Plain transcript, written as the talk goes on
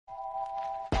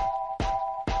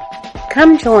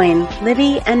Come join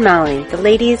Libby and Molly, the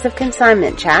ladies of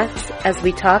Consignment Chats, as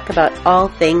we talk about all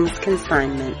things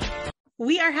consignment.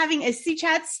 We are having a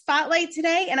C-Chat spotlight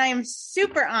today, and I am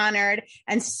super honored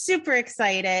and super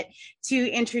excited to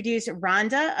introduce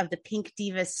Rhonda of the Pink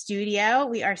Diva Studio.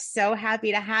 We are so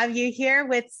happy to have you here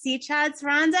with C-Chats.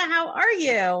 Rhonda, how are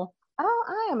you? Oh,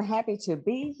 I am happy to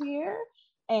be here,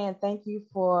 and thank you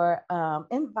for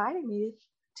inviting me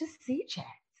to C-Chat.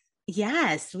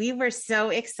 Yes, we were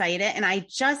so excited. And I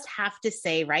just have to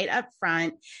say right up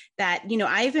front that,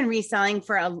 I've been reselling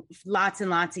for lots and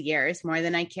lots of years, more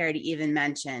than I care to even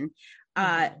mention.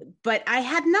 But I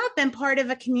had not been part of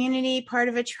a community, part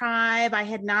of a tribe. I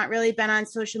had not really been on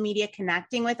social media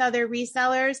connecting with other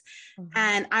resellers. Mm-hmm.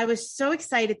 And I was so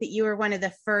excited that you were one of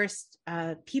the first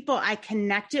people I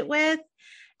connected with.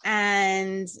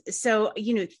 And so,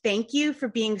 thank you for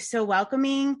being so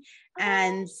welcoming.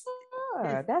 And sure.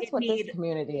 That's what this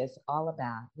community is all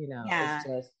about. Yeah.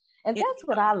 That's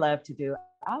what I love to do.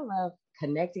 I love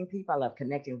connecting people. I love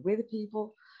connecting with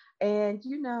people. And,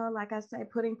 like I say,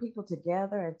 putting people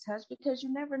together and touch, because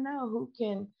you never know who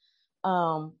can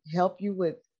help you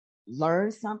with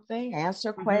learn something,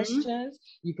 answer questions,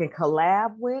 you can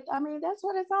collab with. I mean, that's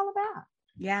what it's all about.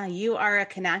 Yeah, you are a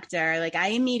connector. Like, I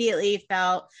immediately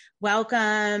felt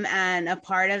welcome and a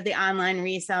part of the online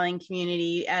reselling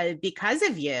community because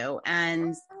of you.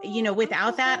 And,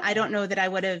 without that, I don't know that I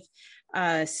would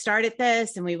have started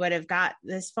this and we would have got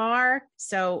this far.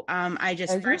 So I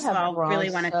just, first of all, really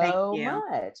want to thank you.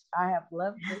 Much. I have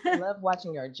loved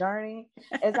watching your journey,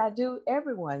 as I do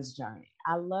everyone's journey.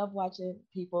 I love watching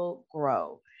people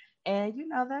grow. And,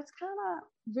 that's kind of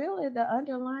really the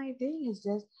underlying thing is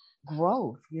just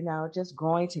growth, just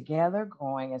growing together,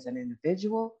 growing as an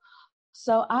individual.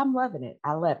 So I'm loving it.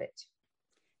 I love it.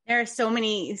 There are so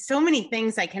many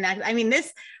things I connect. I mean, all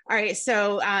right.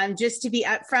 So just to be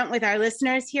upfront with our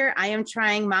listeners here, I am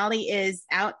trying, Molly is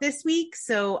out this week.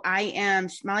 So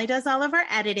Molly does all of our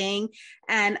editing,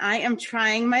 and I am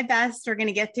trying my best. We're going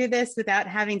to get through this without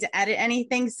having to edit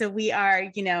anything. So we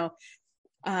are,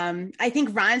 I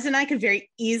think Rhonda and I could very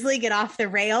easily get off the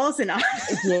rails and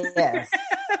yes.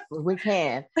 We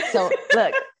can. So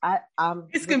look,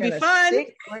 it's going to be fun.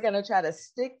 We're going to try to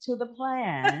stick to the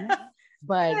plan,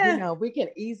 but we can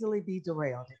easily be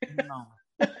derailed at any moment.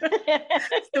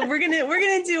 So we're going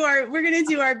to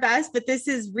do our best, but this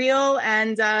is real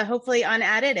and hopefully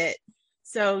unedited.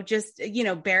 So just,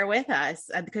 bear with us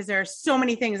because there are so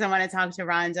many things I want to talk to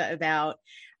Rhonda about.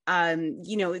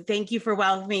 Thank you for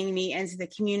welcoming me into the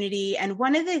community. And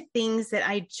one of the things that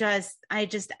I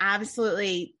just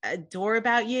absolutely adore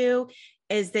about you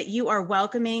is that you are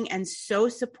welcoming and so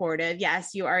supportive.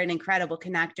 Yes, you are an incredible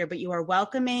connector, but you are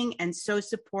welcoming and so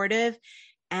supportive.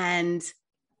 And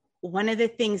one of the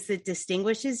things that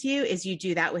distinguishes you is you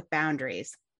do that with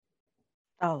boundaries.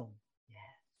 Oh.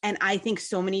 And I think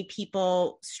so many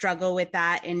people struggle with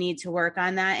that and need to work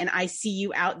on that. And I see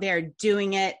you out there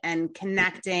doing it and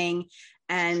connecting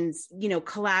and,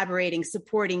 collaborating,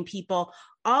 supporting people,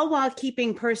 all while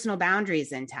keeping personal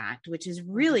boundaries intact, which is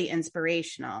really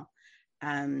inspirational.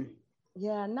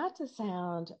 Yeah, not to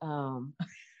sound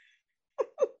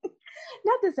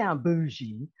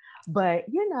bougie, but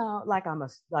like I'm a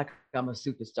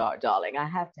superstar, darling. I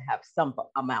have to have some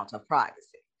amount of privacy.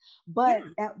 But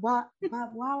while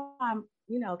I'm,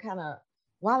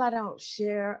 while I don't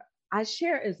share, I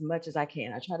share as much as I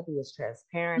can. I try to be as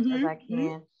transparent as I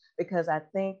can, because I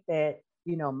think that,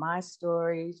 my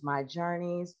stories, my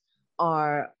journeys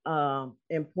are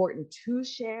important to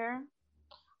share.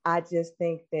 I just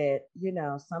think that,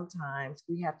 sometimes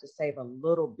we have to save a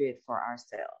little bit for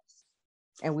ourselves,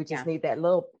 and we just need that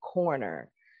little corner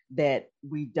that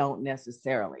we don't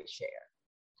necessarily share.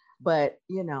 But,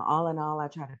 all in all, I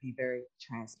try to be very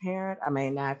transparent. I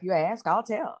mean, now, if you ask, I'll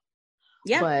tell.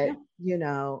 Yeah. But,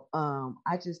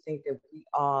 I just think that we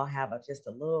all have just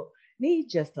a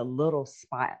little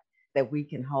spot that we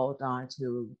can hold on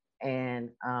to. And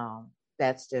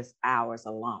that's just ours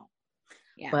alone.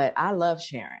 Yeah. But I love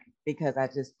sharing, because I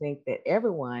just think that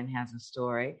everyone has a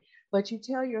story. But you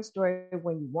tell your story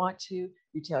when you want to.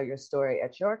 You tell your story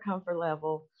at your comfort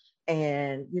level.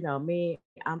 And, me,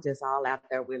 I'm just all out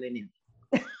there willy-nilly.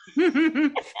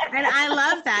 And I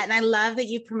love that. And I love that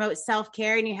you promote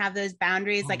self-care and you have those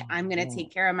boundaries. Like, I'm going to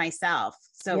take care of myself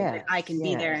so that I can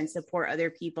be there and support other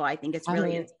people. I think it's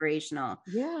really inspirational.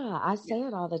 Yeah. I say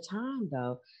it all the time,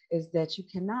 though, is that you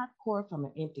cannot pour from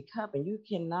an empty cup, and you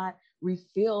cannot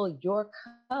refill your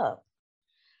cup.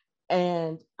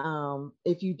 And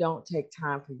if you don't take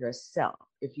time for yourself,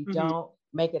 if you don't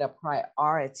make it a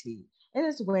priority. And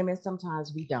as women,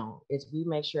 sometimes we don't. We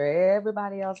make sure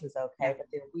everybody else is okay, but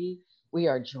then we we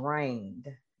are drained,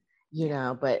 you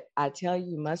know, but I tell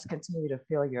you, you must continue to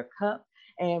fill your cup.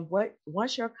 And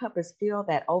once your cup is filled,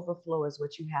 that overflow is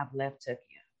what you have left to give.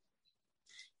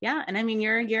 Yeah. And I mean,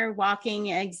 you're walking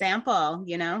example,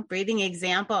 breathing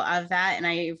example of that. And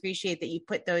I appreciate that you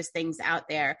put those things out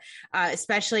there,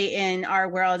 especially in our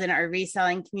world, in our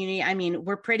reselling community. I mean,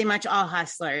 we're pretty much all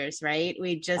hustlers, right?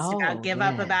 We just about give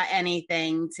up about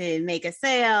anything to make a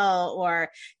sale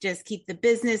or just keep the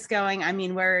business going. I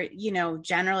mean, we're,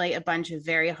 generally a bunch of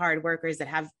very hard workers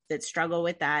that struggle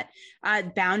with that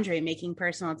boundary, making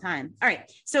personal time. All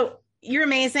right. So you're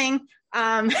amazing.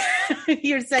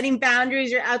 You're setting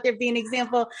boundaries, you're out there being an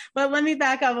example, but let me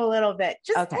back up a little bit.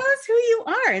 Just tell us who you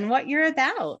are and what you're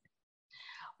about.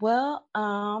 Well,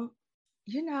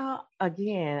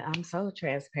 again, I'm so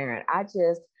transparent. I'm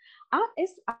just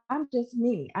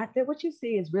me. What you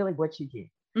see is really what you get.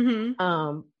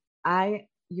 Mm-hmm. I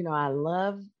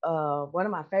love, one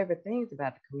of my favorite things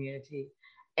about the community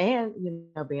and,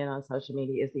 being on social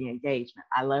media is the engagement.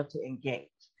 I love to engage.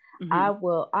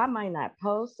 Mm-hmm. I might not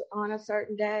post on a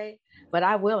certain day, but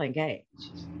I will engage.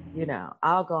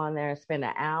 I'll go on there and spend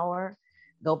an hour,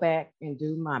 go back and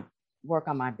do my work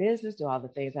on my business, do all the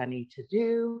things I need to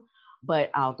do, but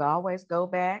I'll always go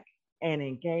back and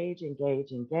engage. And,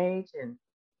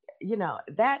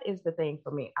 that is the thing for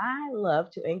me. I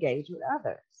love to engage with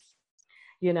others.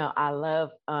 I love,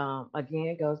 again,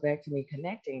 it goes back to me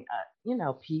connecting,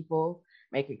 people,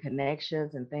 making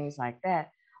connections and things like that.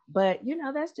 But,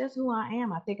 that's just who I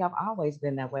am. I think I've always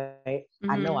been that way.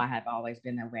 Mm-hmm. I know I have always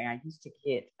been that way. I used to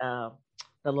get the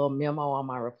little memo on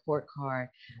my report card.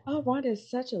 Oh, Rhonda is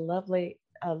such a lovely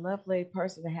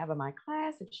person to have in my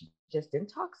class if she just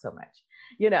didn't talk so much.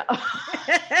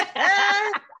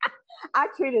 I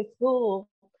treated school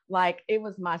like it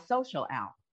was my social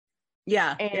hour.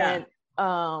 Yeah. And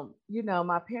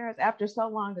my parents, after so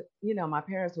long, my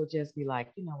parents would just be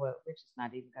like, you know what, we're just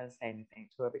not even going to say anything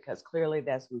to her because clearly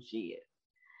that's who she is.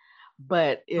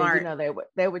 But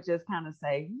they would just kind of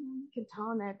say, you can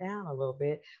tone that down a little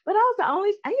bit. But I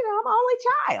was I'm only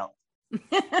child.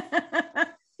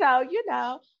 So,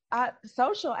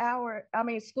 social hour. I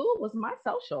mean, school was my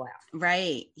social hour.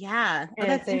 Right. Yeah. Well,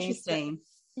 that's interesting.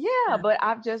 Yeah, but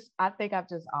I think I've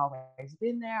just always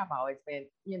been there. I've always been,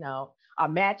 a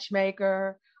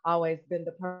matchmaker, always been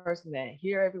the person that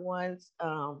hear everyone's,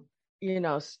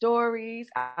 stories.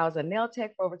 I was a nail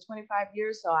tech for over 25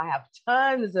 years, so I have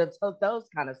tons of those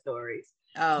kind of stories.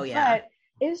 Oh, yeah. But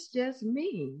it's just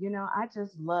me, I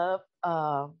just love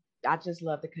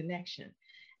the connection.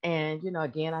 And,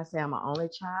 again, I say I'm an only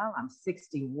child. I'm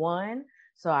 61.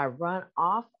 So I run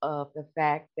off of the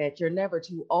fact that you're never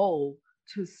too old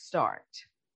to start.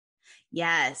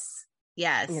 Yes.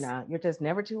 You're just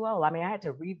never too old. I mean, I had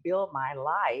to rebuild my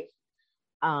life.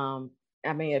 At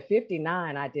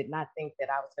 59, I did not think that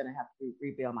I was going to have to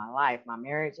rebuild my life. My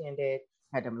marriage ended.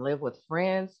 Had to live with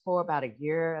friends for about a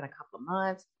year and a couple of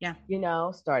months. Yeah.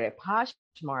 Started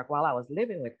Poshmark while I was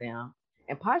living with them.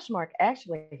 And Poshmark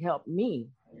actually helped me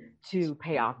to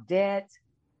pay off debt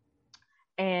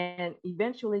and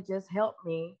eventually just helped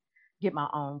me get my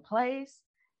own place.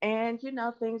 And,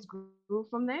 things grew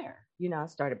from there. I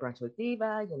started Brunch with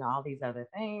Diva, all these other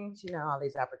things, all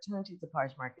these opportunities the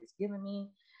Poshmark has given me.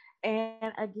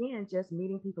 And again, just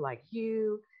meeting people like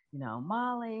you,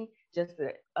 Molly, just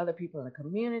the other people in the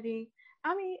community.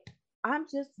 I mean, I'm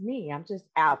just me. I'm just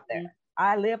out there.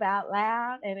 I live out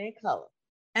loud and in color.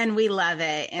 And we love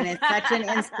it. And it's such an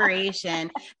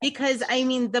inspiration because I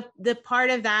mean, the part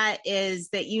of that is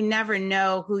that you never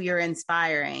know who you're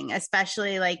inspiring,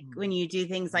 especially like when you do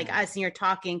things like us and you're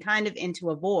talking kind of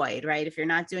into a void, right? If you're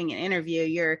not doing an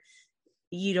interview,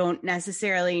 you don't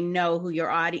necessarily know who your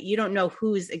audience, you don't know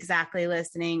who's exactly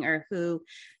listening or who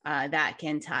that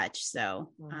can touch. So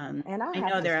and I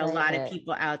know there are a lot of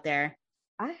people out there.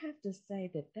 I have to say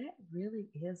that really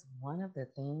is one of the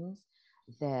things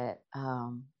that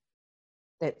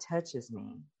that touches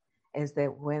me is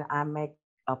that when I make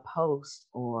a post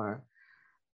and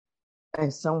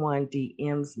someone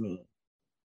DMs me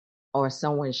or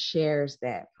someone shares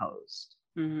that post,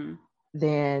 mm-hmm.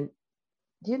 then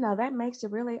that makes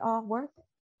it really all worth it.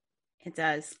 It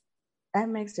does. That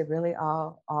makes it really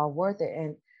all worth it.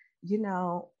 And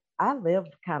I live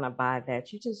kind of by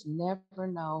that. You just never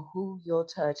know who you'll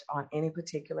touch on any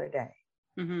particular day.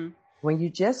 Mm-hmm. When you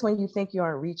think you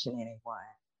aren't reaching anyone,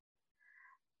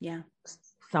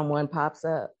 someone pops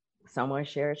up, someone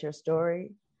shares your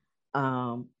story,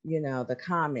 the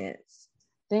comments,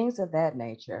 things of that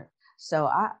nature.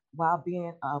 So while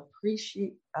being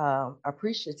appreciative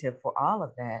for all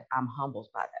of that, I'm humbled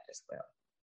by that as well.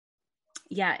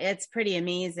 Yeah, it's pretty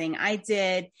amazing. I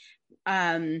did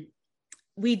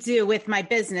we do with my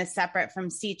business separate from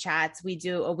C Chats, we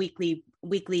do a weekly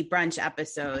brunch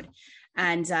episode.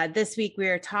 And this week we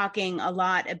were talking a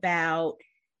lot about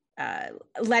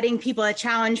letting people, a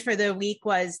challenge for the week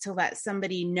was to let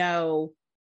somebody know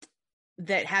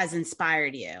that has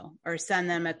inspired you, or send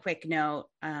them a quick note,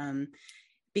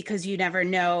 because you never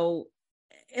know,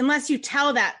 unless you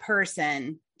tell that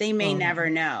person, they may never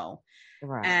know.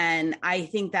 Right. And I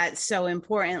think that's so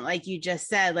important. Like you just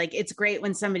said, like, it's great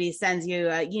when somebody sends you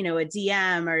a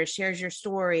DM or shares your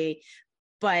story,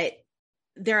 but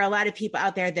there are a lot of people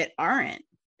out there that aren't.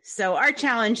 So our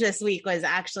challenge this week was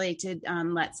actually to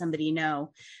let somebody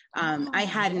know. I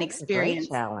had an experience,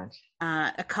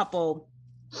 a couple,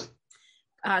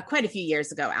 quite a few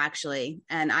years ago, actually,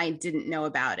 and I didn't know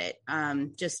about it.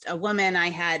 Just a woman I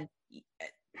had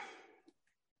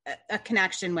a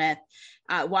connection with,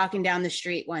 walking down the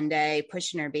street one day,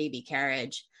 pushing her baby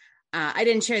carriage. I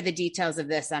didn't share the details of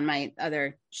this on my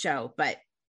other show, but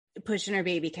pushing her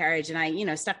baby carriage. And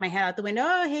I, stuck my head out the window.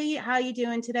 Oh, hey, how you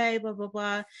doing today? Blah, blah,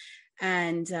 blah.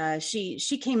 And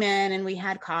she came in and we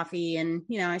had coffee, and,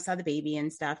 I saw the baby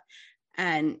and stuff.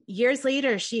 And years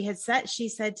later, she said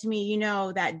to me,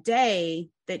 that day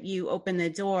that you opened the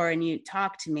door and you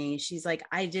talked to me, she's like,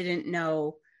 I didn't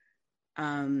know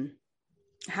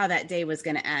how that day was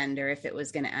going to end, or if it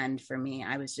was going to end for me.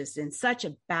 I was just in such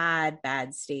a bad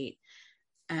state.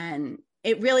 And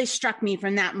it really struck me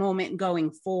from that moment going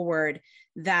forward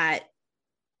that,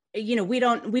 we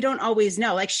don't always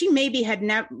know. Like, she maybe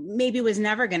was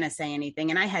never going to say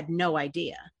anything. And I had no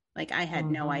idea. Like, I had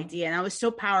no idea. And I was so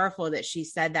powerful that she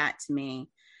said that to me.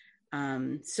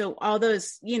 So all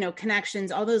those,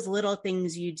 connections, all those little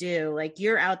things you do, like,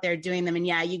 you're out there doing them, and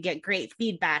yeah, you get great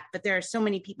feedback, but there are so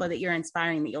many people that you're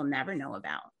inspiring that you'll never know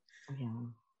about. Yeah.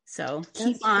 So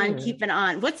keeping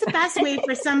on. What's the best way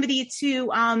for somebody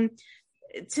to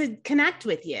connect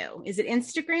with you? Is it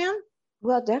Instagram?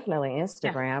 Well, definitely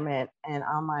Instagram. Yeah. And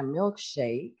on my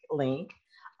milkshake link,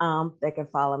 they can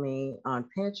follow me on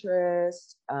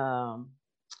Pinterest.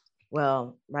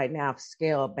 Well, right now I've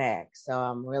scaled back, so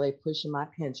I'm really pushing my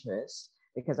Pinterest,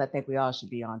 because I think we all should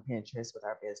be on Pinterest with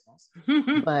our business.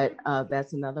 But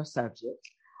that's another subject.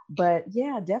 But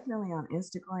yeah, definitely on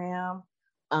Instagram,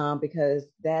 because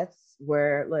that's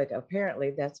where,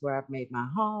 apparently that's where I've made my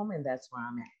home, and that's where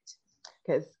I'm at.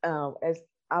 Because as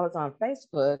I was on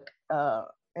Facebook,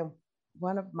 and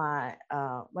one of my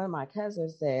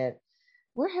cousins said,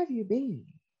 "Where have you been?"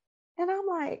 And I'm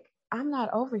like, I'm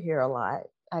not over here a lot.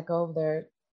 I go over there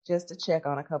just to check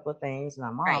on a couple of things, and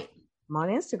I'm on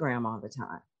Instagram all the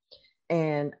time.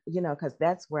 And, because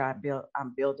that's where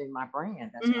I'm building my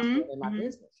brand. That's where I'm building my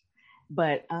business.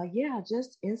 But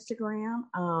just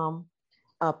Instagram.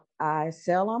 I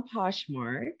sell on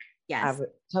Poshmark. Yes.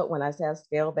 When I say I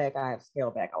scale back, I have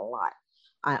scaled back a lot.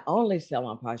 I only sell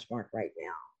on Poshmark right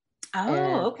now.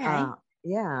 Oh, okay.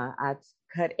 I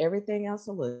cut everything else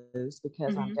loose,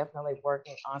 because I'm definitely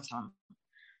working on some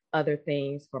other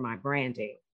things for my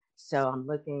branding. So I'm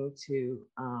looking to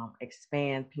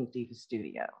expand Pink Diva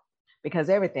Studio, because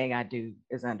everything I do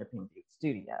is under Pink Diva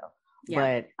Studio.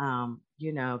 Yeah. But,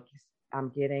 I'm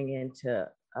getting into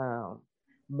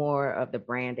more of the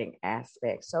branding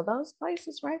aspect. So those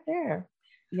places right there,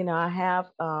 I have,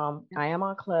 I am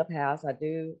on Clubhouse. I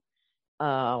do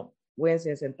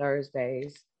Wednesdays and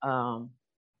Thursdays.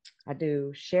 I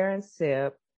do Share and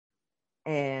Sip,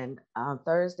 and on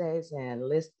Thursdays, and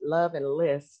Love and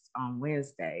Lists on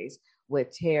Wednesdays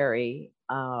with Terry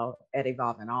at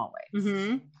Evolving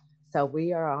Always. So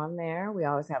we are on there. We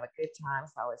always have a good time.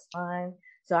 It's always fun.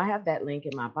 So I have that link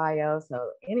in my bio.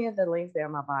 So any of the links there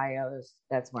in my bio,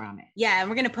 that's where I'm at. Yeah. And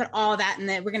we're going to put all that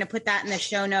we're going to put that in the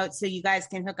show notes, so you guys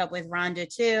can hook up with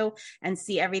Rhonda too and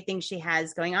see everything she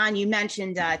has going on. You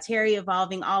mentioned Terry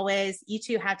Evolving Always. You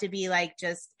two have to be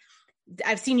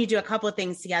I've seen you do a couple of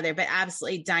things together, but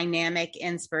absolutely dynamic,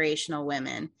 inspirational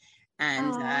women.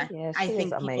 And I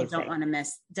think people don't want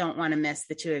to miss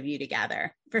the two of you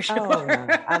together, for sure. Oh, no.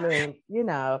 I mean,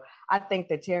 I think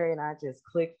that Terry and I just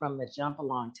clicked from the jump a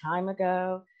long time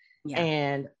ago. Yeah.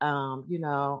 And, I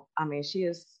mean, she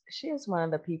is one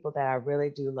of the people that I really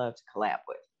do love to collab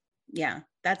with. Yeah,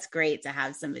 that's great to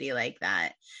have somebody like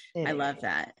that. I love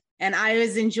that. And I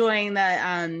was enjoying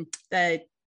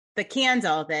the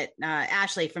candle that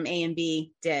Ashley from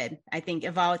A&B did. I think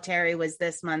Evolve Terry was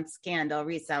this month's candle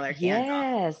reseller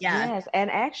candle. Yes.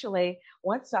 And actually,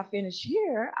 once I finish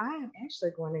here, I am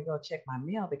actually going to go check my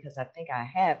mail, because I think I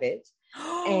have it.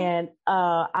 And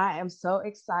I am so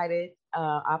excited.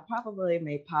 I probably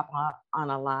may pop up on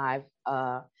a live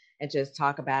and just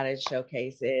talk about it,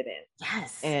 showcase it,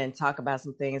 Yes. and talk about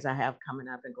some things I have coming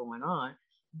up and going on.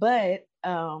 But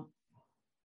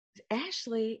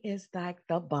Ashley is like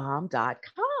the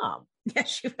bomb.com. Yes,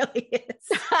 she really is.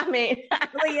 I mean, She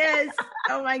really is.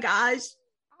 Oh my gosh.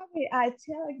 I mean, I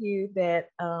tell you that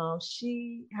her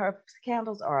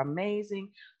candles are amazing.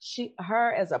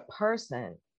 Her as a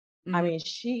person, I mean,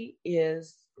 she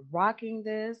is rocking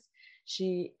this.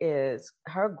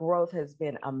 Her growth has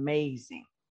been amazing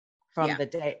from the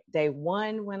day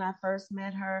one when I first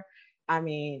met her. I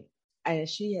mean, and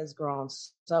she has grown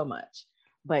so much.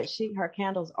 But her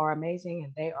candles are amazing,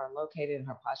 and they are located in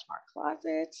her Poshmark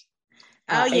closet.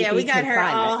 Oh yeah, we got her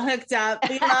all hooked up.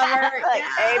 We love her. Like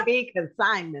AB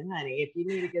consignment, honey. If you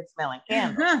need a good smelling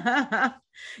candle.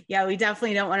 Yeah, we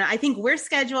definitely don't want to. I think we're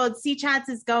scheduled. C Chats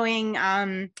is going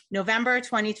November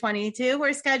 2022.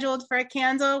 We're scheduled for a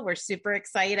candle. We're super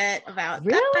excited about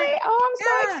really? That. Oh, I'm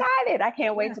so excited. I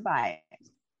can't wait to buy it.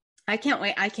 I can't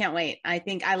wait. I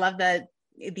think I love the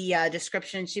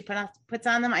description she puts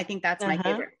on them. I think that's my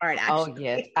favorite part, actually. Oh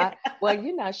yes. Well,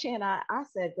 you know, Shan, I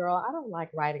said, girl, I don't like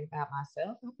writing about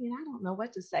myself. I mean, I don't know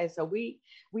what to say. So we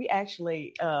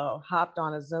actually hopped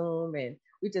on a Zoom, and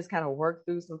we just kind of worked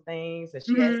through some things, and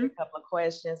she asked me a couple of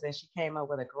questions, and she came up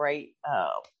with a great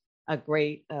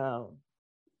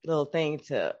little thing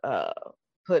to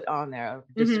put on there,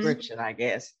 description, I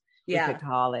guess we could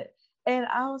call it. And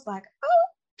I was like, oh,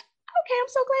 okay, I'm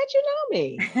so glad you know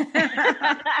me.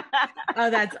 Oh,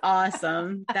 that's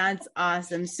awesome. That's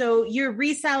awesome. So you're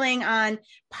reselling on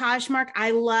Poshmark.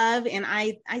 I love, and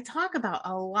I talk about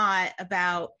a lot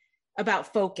about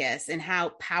focus and how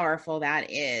powerful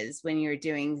that is when you're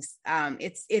doing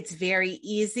it's very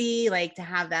easy, like, to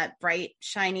have that bright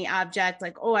shiny object,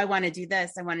 like, oh, I want to do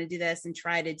this and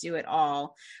try to do it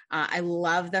all. I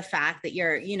love the fact that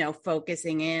you're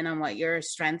focusing in on what your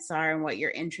strengths are and what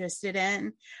you're interested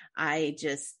in. I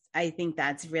think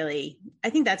that's really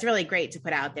great to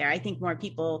put out there. I think more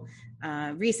people,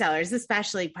 resellers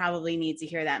especially, probably need to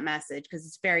hear that message, because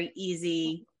it's very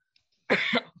easy.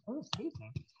 Oh, excuse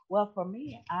me. Well, for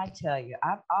me, I tell you,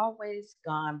 I've always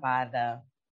gone by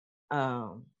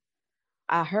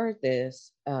I heard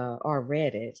this or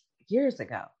read it years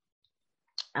ago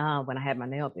when I had my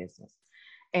nail business.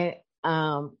 And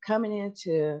coming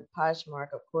into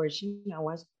Poshmark, of course,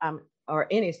 once or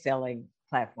any selling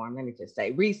platform, let me just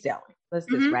say reselling. Let's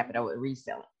just wrap it up with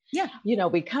reselling. Yeah.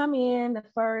 We come in the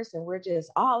first and we're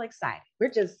just all excited.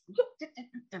 We're just,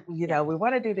 we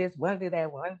want to do this, want to do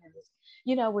that, want to do this.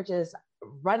 We're just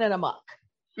running amok.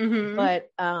 But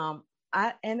I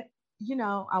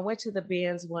went to the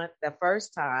bins the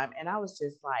first time, and I was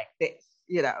just like this,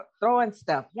 throwing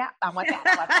stuff. Yeah, I want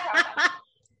that.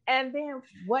 And then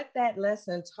what that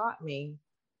lesson taught me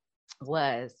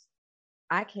was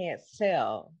I can't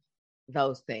sell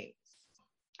those things.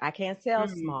 I can't sell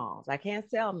smalls. I can't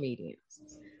sell mediums.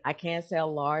 I can't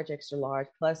sell large, extra large,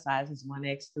 plus sizes,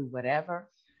 1X through whatever.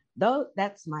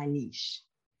 That's my niche.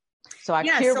 So I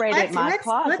curated my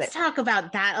closet. Let's talk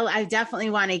about that. I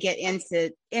definitely want to get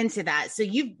into that. So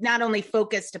you've not only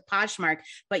focused to Poshmark,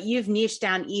 but you've niched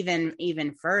down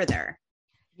even further.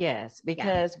 Yes,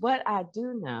 because what I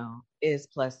do know is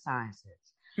plus sizes.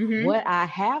 What I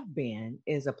have been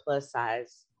is a plus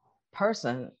size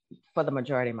person for the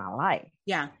majority of my life.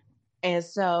 Yeah. And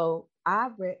so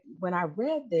when I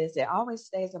read this, it always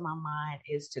stays in my mind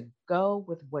is to go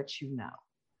with what you know.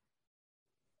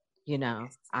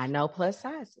 I know plus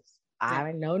sizes.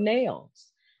 I know nails.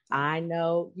 I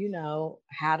know,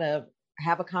 how to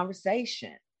have a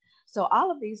conversation. So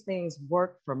all of these things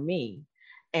work for me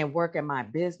and work in my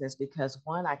business because,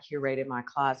 one, I curated my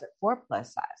closet for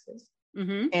plus sizes.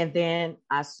 And then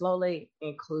I slowly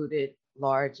included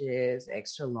larges,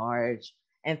 extra large,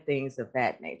 and things of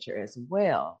that nature as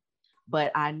well.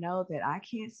 But I know that I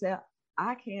can't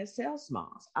sell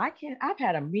smalls. I've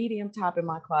had a medium top in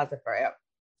my closet forever.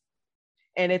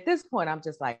 And at this point, I'm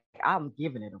just like, I'm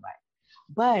giving it away.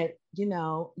 But,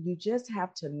 you just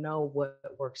have to know what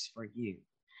works for you.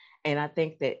 And I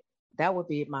think that would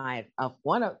be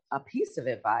a piece of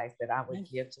advice that I would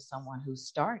give to someone who's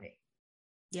starting.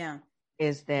 Yeah.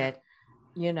 Is that,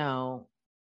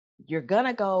 you're going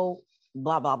to go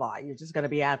blah, blah, blah. You're just going to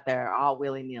be out there all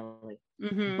willy-nilly.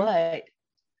 But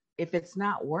if it's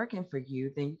not working for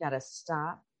you, then you got to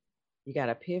stop. You got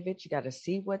to pivot. You got to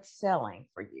see what's selling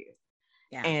for you.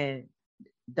 Yeah. And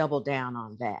double down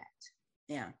on that.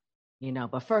 Yeah.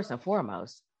 But first and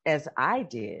foremost, as I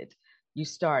did, you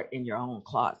start in your own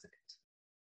closet.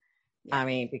 Yeah. I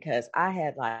mean, because I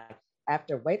had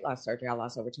after weight loss surgery, I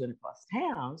lost over 200+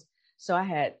 pounds. So I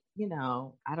had,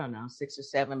 I don't know, 6 or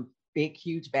 7 big,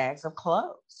 huge bags of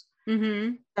clothes.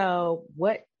 Mm-hmm. So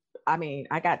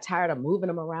I got tired of moving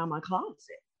them around my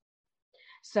closet.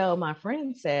 So my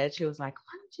friend said, she was like,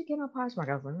 why don't you get on Poshmark?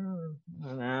 I was like, I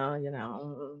don't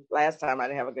know, last time I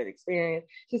didn't have a good experience.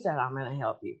 She said, I'm going to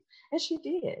help you. And she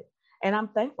did. And I'm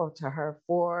thankful to her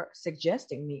for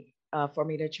suggesting for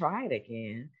me to try it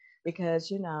again,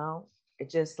 because, it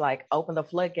just like opened the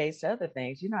floodgates to other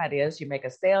things. You know how it is. You make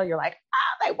a sale, you're like,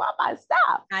 oh, they want my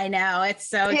stuff. I know. It's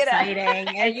so exciting.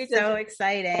 It's so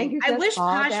exciting. I wish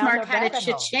Poshmark had a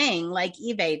cha-ching like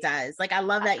eBay does. Like, I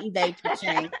love that eBay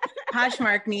cha-ching.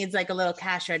 Poshmark needs like a little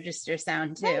cash register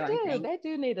sound too. They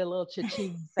do need a little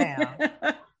cha-ching sound.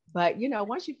 But,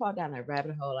 once you fall down that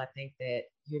rabbit hole, I think that,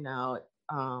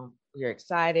 you're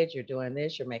excited, you're doing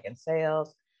this, you're making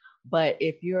sales. But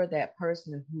if you're that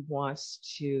person who wants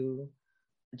to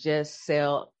just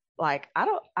sell, like, I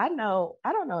don't know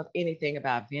anything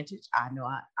about vintage. I know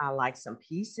I like some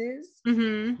pieces.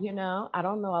 Mm-hmm. I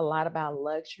don't know a lot about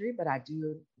luxury, but I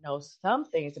do know some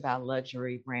things about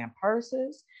luxury brand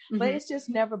purses. Mm-hmm. But it's just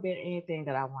never been anything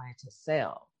that I wanted to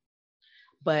sell.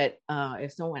 But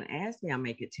if someone asks me, I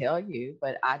may could tell you.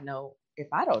 But I know, if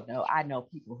I don't know, I know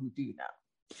people who do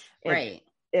know. Right.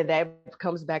 And that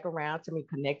comes back around to me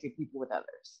connecting people with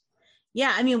others.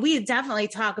 Yeah. I mean, we definitely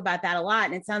talk about that a lot.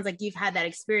 And it sounds like you've had that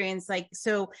experience. Like,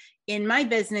 so in my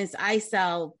business, I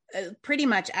sell pretty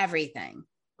much everything,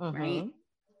 mm-hmm. right?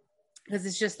 Because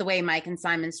it's just the way my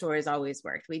consignment store has always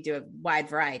worked. We do a wide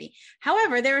variety.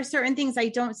 However, there are certain things I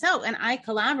don't sell, and I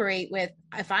collaborate with,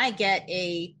 if I get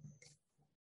I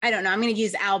don't know, I'm going to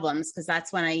use albums because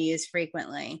that's one I use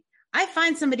frequently. I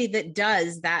find somebody that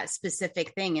does that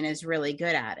specific thing and is really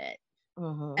good at it.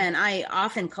 Mm-hmm. And I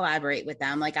often collaborate with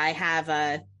them. Like, I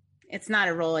have it's not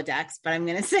a Rolodex, but I'm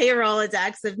going to say a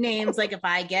Rolodex of names. Like, if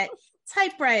I get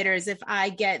typewriters, if I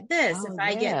get this, if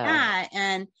I get that.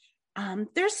 And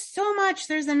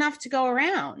there's enough to go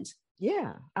around.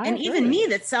 Yeah. And agree. Even me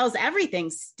that sells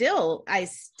everything, I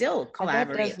still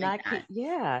collaborate.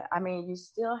 Yeah. I mean, you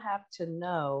still have to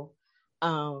know,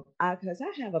 because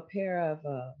I have a pair of,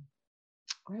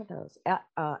 what are those?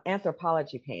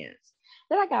 Anthropologie pants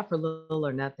that I got for little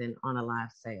or nothing on a live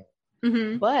sale.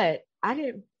 Mm-hmm. But I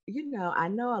didn't, I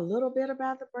know a little bit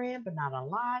about the brand, but not a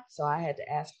lot. So I had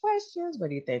to ask questions. What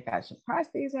do you think I should price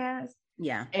these as?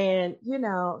 Yeah. And,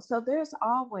 so there's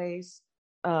always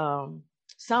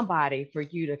somebody for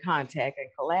you to contact and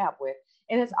collab with.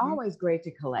 And it's mm-hmm. always great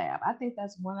to collab. I think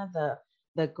that's one of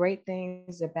the great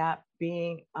things about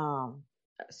being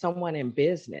someone in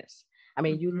business. I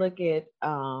mean, you look at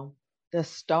the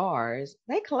stars,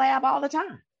 they collab all the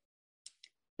time.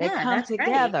 They come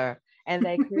together. Great. And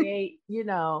they create,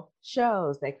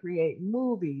 shows, they create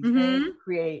movies, mm-hmm. they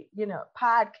create,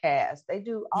 podcasts, they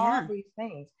do all these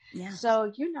things. Yeah.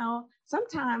 So,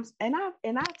 sometimes, and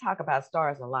I talk about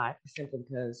stars a lot simply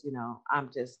because, I'm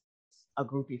just a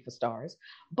groupie for stars,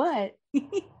 but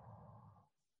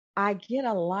I get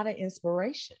a lot of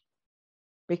inspiration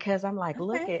because I'm like,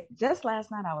 look at, just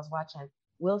last night I was watching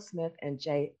Will Smith and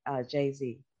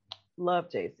Jay-Z.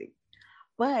 Love Jay-Z.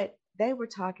 But they were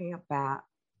talking about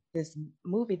this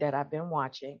movie that I've been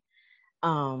watching.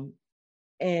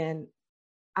 And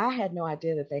I had no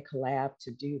idea that they collabed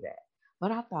to do that.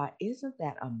 But I thought, isn't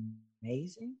that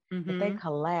amazing? Mm-hmm. That they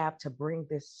collab to bring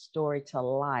this story to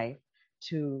life,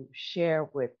 to share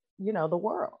with, the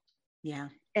world. Yeah.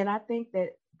 And I think that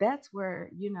that's where,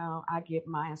 I get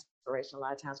my inspiration a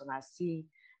lot of times when I see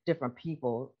different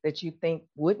people that you think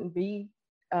wouldn't be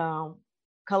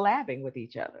collabing with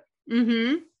each other.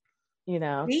 Mm-hmm.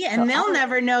 See, and they'll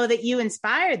never know that you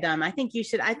inspired them. I think you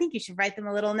should write them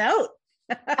a little note.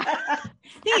 I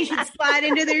think you should slide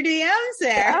into their DMs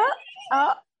there.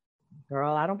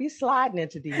 Girl, I don't be sliding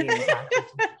into DMs.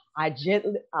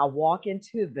 I walk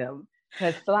into them,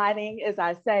 because sliding, as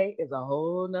I say, is a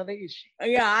whole nother issue.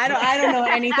 Yeah, I don't know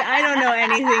anything. I don't know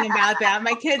anything about that.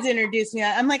 My kids introduced me.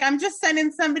 I'm like, I'm just sending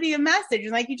somebody a message.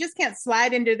 And like, you just can't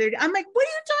slide into their. I'm like, what are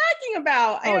you talking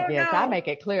about? I make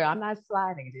it clear. I'm not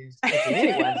sliding into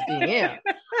anyone's DM.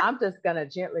 I'm just gonna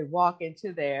gently walk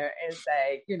into there and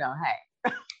say,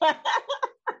 hey.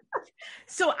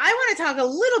 So I want to talk a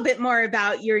little bit more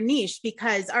about your niche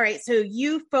because, all right, so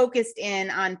you focused in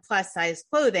on plus size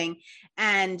clothing,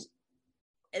 and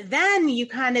then you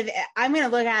I'm going to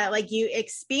look at it like you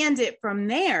expand it from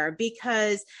there,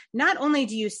 because not only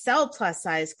do you sell plus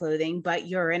size clothing, but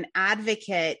you're an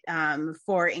advocate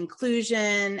for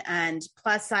inclusion and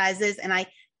plus sizes. And I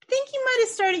think you might have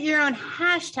started your own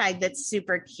hashtag that's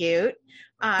super cute.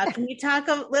 Can you talk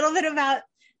a little bit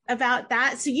about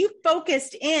that? So you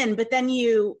focused in, but then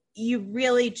you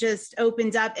really just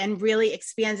opened up and really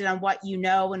expanded on what you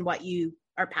know and what you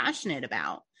are passionate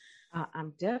about.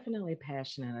 I'm definitely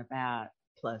passionate about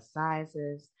plus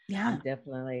sizes. Yeah. I'm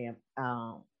definitely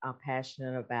I'm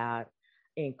passionate about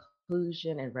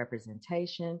inclusion and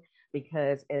representation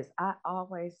because, as I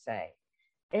always say,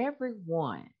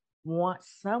 everyone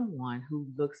wants someone who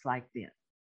looks like them.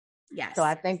 So Yes.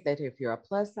 I think that if you're a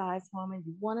plus size woman,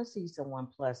 you want to see someone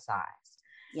plus size.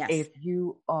 Yes. If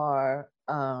you are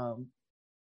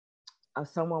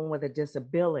someone with a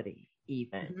disability,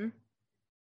 even, Hmm.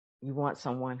 you want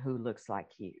someone who looks like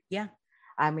you. Yeah.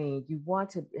 I mean, you want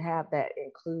to have that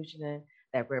inclusion and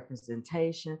that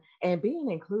representation and being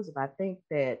inclusive. I think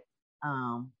that,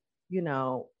 um, you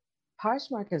know,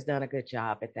 Poshmark has done a good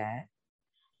job at that.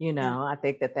 Yeah. I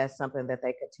think that that's something that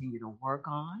they continue to work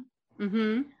on.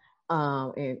 Hmm.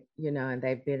 And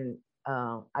they've been,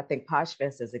 I think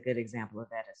Poshfest is a good example of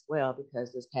that as well,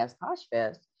 because this past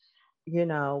Poshfest,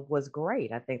 was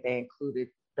great. I think they included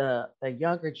the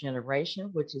younger generation,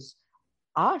 which is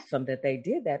awesome that they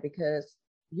did that because,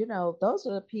 those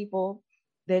are the people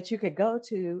that you could go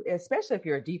to, especially if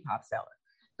you're a Depop seller,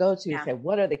 go to Yeah. say,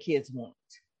 what are the kids want?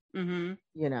 Hmm.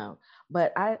 You know,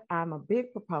 but I'm a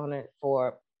big proponent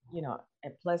for,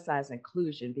 and plus size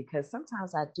inclusion because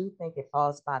sometimes I do think it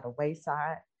falls by the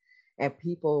wayside and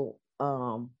people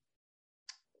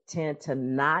tend to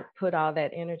not put all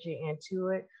that energy into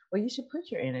it. Well, you should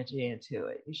put your energy into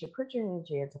it. You should put your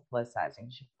energy into plus sizing.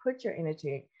 You should put your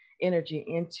energy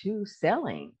into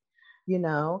selling.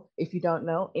 If you don't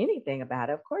know anything about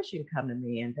it, of course you can come to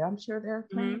me, and I'm sure there are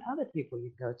plenty Hmm. of other people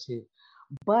you go to.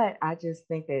 But I just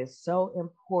think that it's so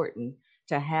important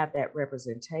to have that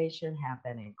representation, have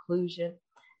that inclusion,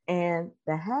 and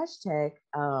the hashtag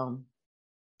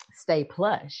stay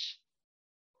plush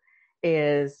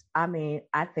is, I mean,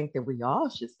 I think that we all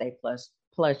should stay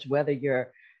plush, whether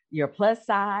you're plus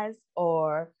size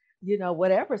or,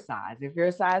 whatever size, if you're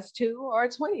a size 2 or a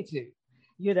 22,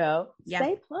 Yeah.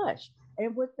 stay plush.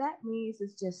 And what that means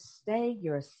is just stay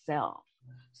yourself.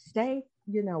 Stay,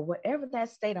 whatever that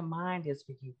state of mind is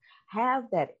for you, have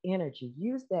that energy,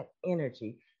 use that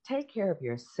energy, take care of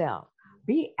yourself,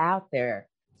 be out there,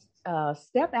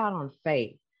 step out on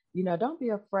faith. Don't be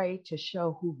afraid to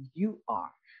show who you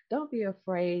are. Don't be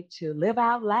afraid to live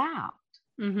out loud,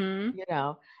 Hmm. you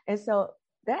know. And so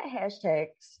that hashtag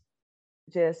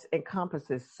just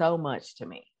encompasses so much to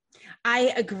me.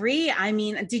 I agree. I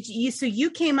mean, so you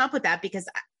came up with that because,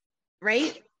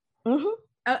 right? Mm-hmm.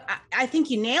 I think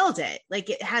you nailed it. Like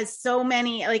it has so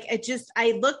many, like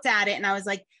I looked at it and I was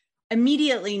like,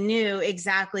 immediately knew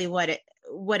exactly what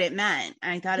it meant.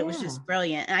 I thought it was Yeah. just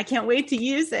brilliant and I can't wait to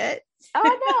use it. Oh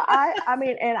no, I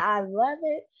mean, and I love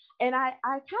it. And I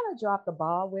kind of dropped the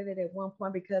ball with it at one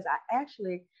point because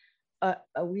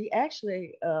we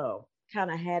actually kind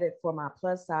of had it for my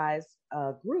plus size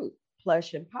group,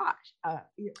 Plush and Posh. Oh,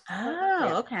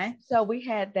 Yeah. okay. So we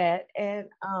had that, and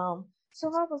so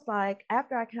I was like,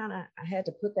 after I had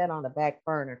to put that on the back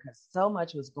burner because so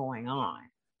much was going on.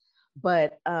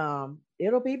 But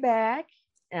it'll be back,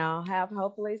 and I'll have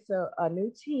hopefully a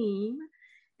new team,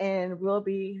 and we'll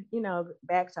be,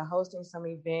 back to hosting some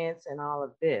events and all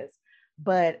of this.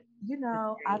 But,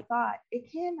 I thought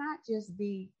it cannot just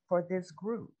be for this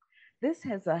group. This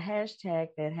has a hashtag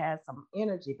that has some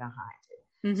energy behind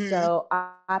it. Mm-hmm. So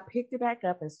I picked it back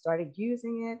up and started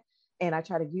using it. And I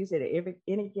try to use it at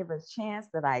any given chance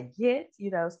that I get,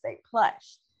 stay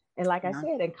plush. And like I Yeah. said,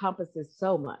 it encompasses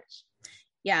so much.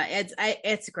 Yeah,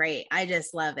 it's great. I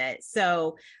just love it.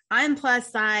 So I'm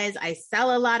plus size. I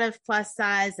sell a lot of plus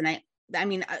size, and I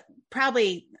mean,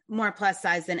 probably more plus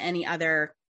size than any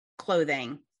other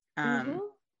clothing. Mm-hmm.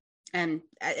 And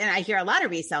I hear a lot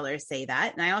of resellers say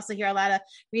that, and I also hear a lot of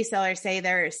resellers say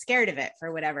they're scared of it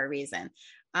for whatever reason.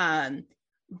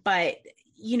 But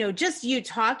just you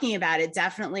talking about it,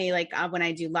 definitely, like when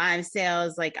I do live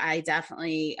sales, like I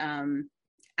definitely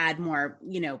add more,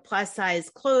 plus size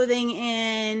clothing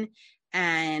in,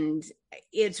 and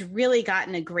it's really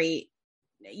gotten a great,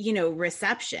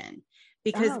 reception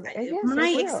because Yes, my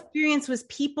experience was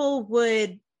people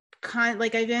would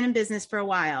like I've been in business for a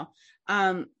while,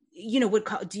 would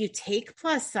call, do you take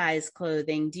plus size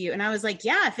clothing? Do you? And I was like,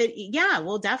 yeah,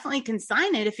 we'll definitely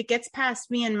consign it if it gets past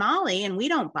me and Molly and we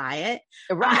don't buy it.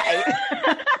 Right.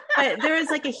 But there was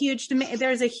like a huge demand.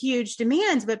 There's a huge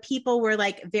demand, but people were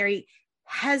like very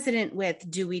hesitant with,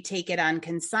 do we take it on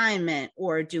consignment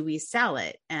or do we sell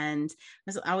it? And I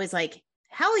was always like,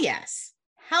 hell yes.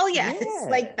 Yeah,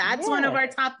 Like that's one of our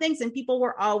top things. And people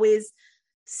were always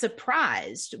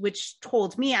surprised, which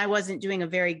told me I wasn't doing a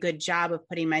very good job of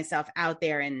putting myself out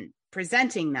there and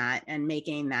presenting that and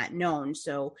making that known.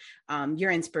 So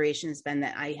your inspiration has been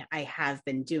that I have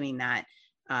been doing that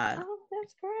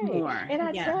that's great. more. And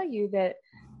I Yeah. tell you that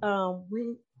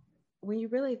when you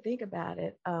really think about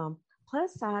it,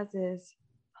 plus sizes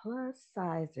plus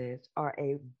sizes are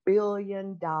 $1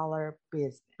 billion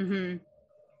business. Mm-hmm.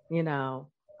 You know,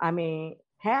 I mean,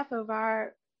 half of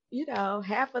our,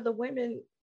 half of the women,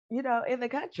 in the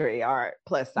country are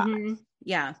plus size. Mm-hmm.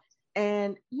 Yeah.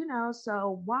 And,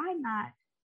 so why not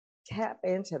tap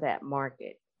into that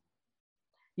market?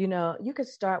 You could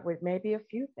start with maybe a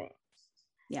few things.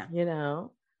 Yeah.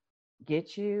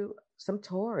 Get you some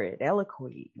Torrid,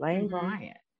 Eloquii, Lane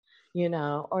Mm-hmm.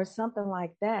 Bryant, or something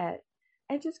like that.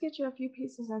 And just get you a few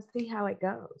pieces and see how it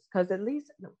goes. Because at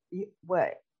least,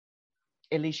 what?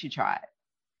 At least you tried.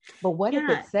 But what if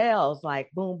Yeah. it sells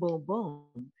like boom, boom,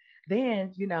 boom?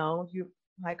 Then, you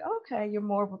like, okay,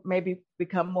 you're maybe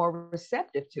become more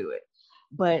receptive to it.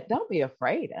 But don't be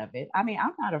afraid of it. I mean,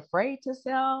 I'm not afraid to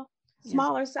sell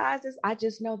smaller sizes. I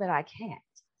just know that I can't.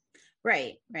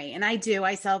 Right. And I do.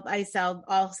 I sell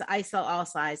all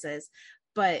sizes,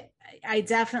 but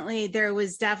there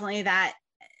was definitely that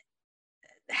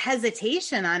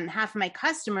hesitation on half of my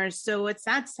customers. So what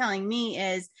that's telling me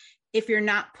is if you're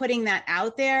not putting that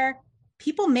out there,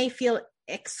 people may feel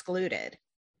excluded.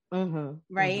 Mm-hmm,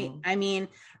 right. Mm-hmm. I mean,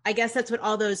 I guess that's what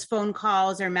all those phone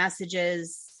calls or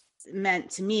messages meant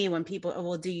to me when people,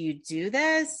 well, do you do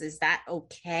this? Is that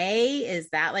okay? Is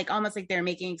that like almost like they're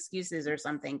making excuses or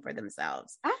something for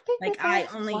themselves? I think Like I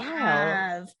only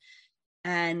have,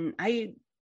 and I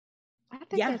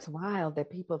think that's wild that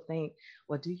people think,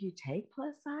 well, do you take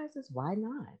plus sizes? Why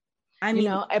not? I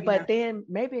mean, but then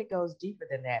maybe it goes deeper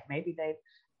than that. Maybe they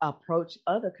approach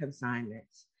other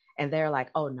consignments and they're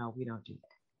like, oh no, we don't do that.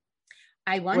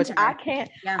 I wonder. Which I can't,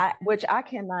 which I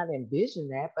cannot envision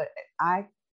that, but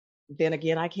then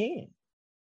again, I can.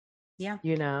 Yeah.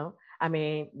 I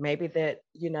mean, maybe that,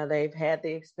 they've had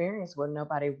the experience where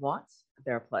nobody wants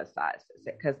their plus sizes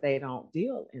because they don't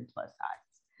deal in plus sizes.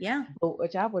 Yeah.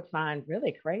 Which I would find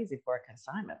really crazy for a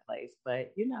consignment place.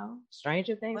 But,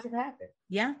 stranger things have happened.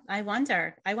 Yeah. I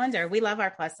wonder. We love our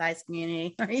plus size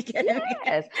community. Are you kidding me?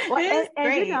 Yes. Well,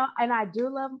 and I do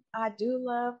love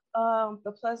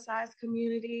the plus size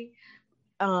community.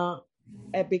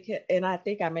 And I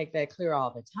think I make that clear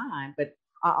all the time, but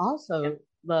I also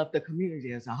love the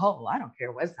community as a whole. I don't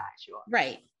care what size you are.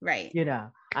 Right.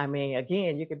 I mean,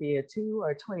 again, you could be a 2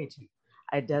 or 22.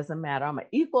 It doesn't matter. I'm an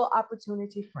equal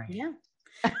opportunity friend. Yeah.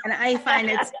 And I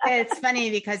find it's funny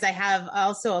because I have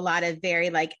also a lot of very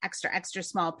like extra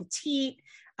small petite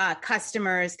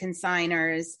customers,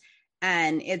 consigners.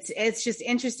 And it's just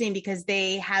interesting because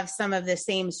they have some of the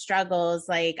same struggles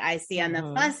like I see on the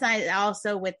plus side,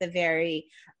 also with the very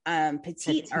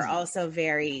petite are also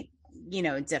very,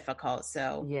 difficult.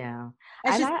 So yeah,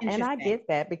 and I get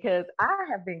that because I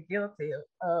have been guilty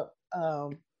of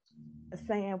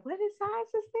saying, what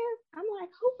size is this? I'm like,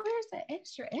 who wears the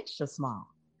extra small?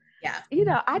 Yeah.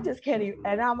 I just can't even,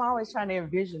 and I'm always trying to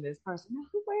envision this person.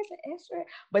 Who wears the extra?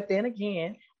 But then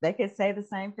again, they could say the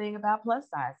same thing about plus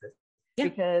sizes. Yeah.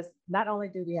 Because not only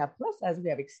do we have plus size, we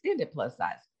have extended plus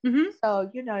size. Mm-hmm. So,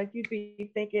 you'd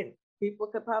be thinking, people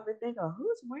could probably think, oh,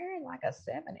 who's wearing like a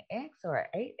 7X or an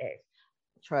 8X?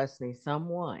 Trust me,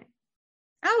 someone.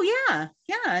 Oh, yeah.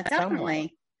 Yeah,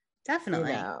 definitely. Someone.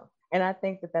 Definitely. And I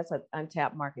think that that's an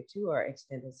untapped market too, or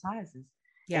extended sizes.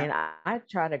 Yeah. And I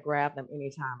try to grab them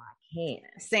anytime I can.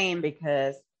 Same.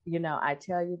 Because, I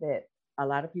tell you that a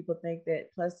lot of people think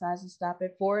that plus sizes stop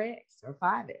at 4X or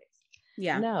 5X.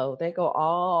 Yeah. No, they go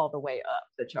all the way up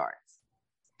the charts.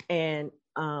 And,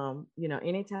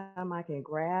 anytime I can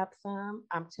grab some,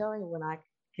 I'm telling you, when I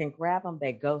can grab them,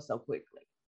 they go so quickly.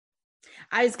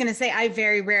 I was going to say, I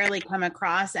very rarely come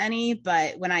across any,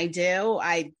 but when I do,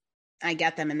 I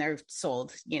get them and they're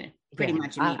sold, pretty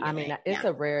much immediately. I mean, it's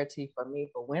a rarity for me,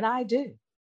 but when I do.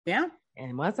 Yeah.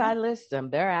 And once I list them,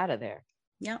 they're out of there.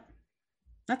 Yeah.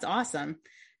 That's awesome.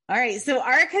 All right. So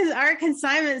our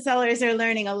consignment sellers are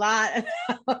learning a lot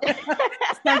about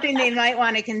something they might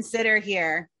want to consider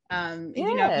here.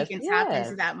 If you can tap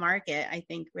into that market, I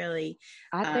think really.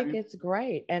 I think it's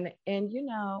great. And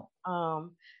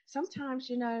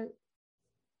sometimes,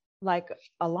 like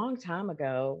a long time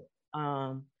ago,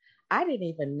 I didn't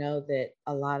even know that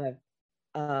a lot of,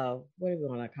 what do we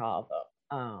want to call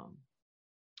them?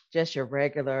 Just your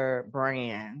regular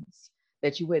brands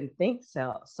that you wouldn't think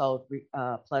sold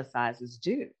plus sizes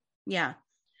do. Yeah.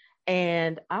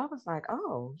 And I was like,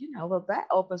 oh, well, that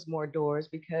opens more doors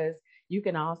because you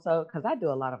can also, because I do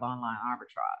a lot of online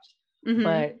arbitrage, mm-hmm.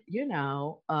 But,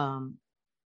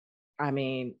 I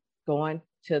mean, going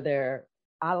to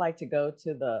I like to go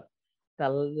to the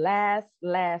last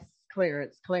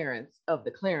clearance of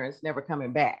the clearance, never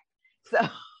coming back. So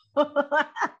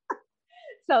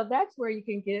So that's where you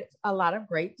can get a lot of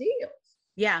great deals.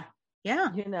 Yeah. Yeah.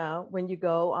 When you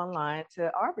go online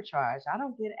to arbitrage, I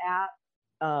don't get out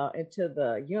into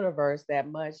the universe that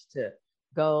much to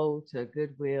go to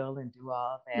Goodwill and do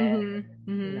all that,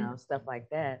 Mm-hmm. stuff like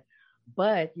that.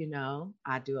 But,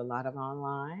 I do a lot of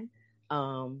online.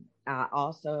 I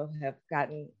also have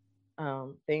gotten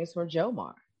things from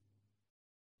Jomar.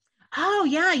 Oh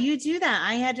yeah, you do that.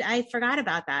 I forgot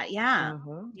about that. Yeah.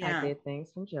 I did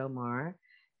things from Jomar.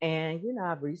 And,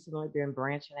 I've recently been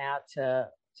branching out to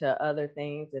other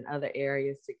things in other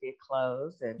areas to get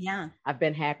clothes. And I've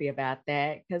been happy about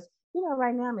that because,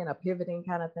 right now I'm in a pivoting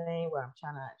kind of thing where I'm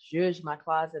trying to zhuzh my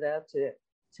closet up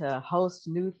to host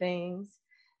new things.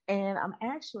 And I'm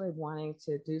actually wanting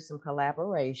to do some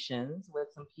collaborations with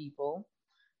some people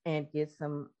and get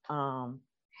some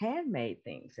handmade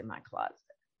things in my closet.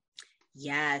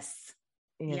 Yes.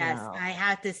 I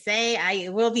have to say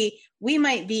we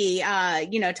might be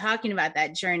talking about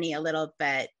that journey a little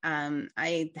bit.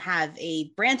 I have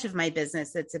a branch of my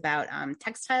business that's about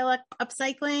textile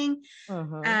upcycling.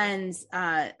 And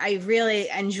I really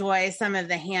enjoy some of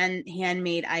the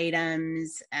handmade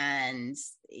items. And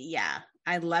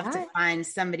I'd love to find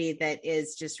somebody that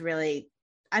is just really,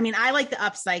 I mean, I like the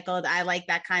upcycled. I like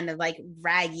that kind of like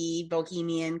raggy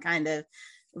bohemian kind of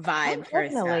vibe. I'm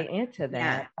definitely into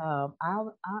that.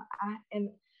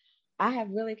 I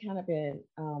have really kind of been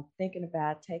thinking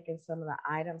about taking some of the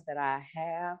items that I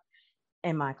have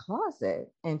in my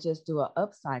closet and just do an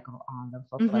upcycle on them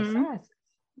for plus sizes.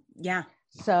 Yeah.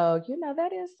 So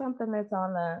that is something that's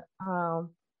on the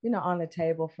on the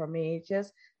table for me.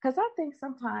 Just because I think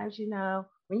sometimes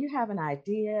when you have an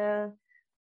idea,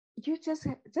 you just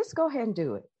go ahead and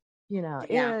do it.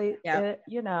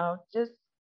 Just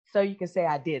so you can say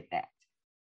I did that.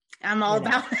 I'm all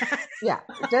about that. Yeah,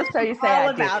 just so you say all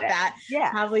I did about that.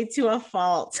 Yeah, probably to a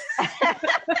fault. All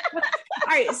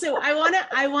right, so I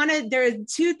want to. There are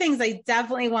two things I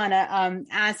definitely want to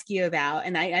ask you about,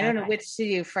 and I don't know which to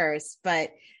do first,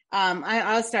 but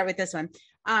I'll start with this one.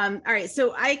 All right,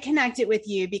 so I connected with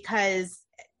you because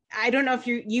I don't know if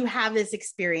you have this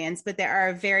experience, but there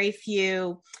are very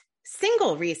few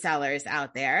single resellers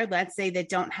out there, let's say, that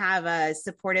don't have a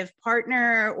supportive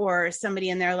partner or somebody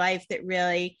in their life that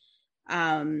really,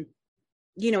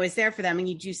 is there for them. And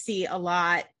you do see a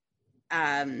lot.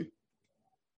 I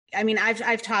mean,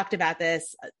 I've talked about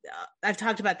this. I've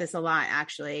talked about this a lot,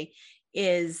 actually,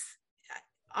 is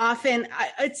often,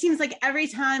 it seems like every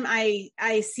time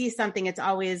I see something, it's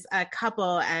always a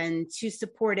couple and two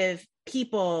supportive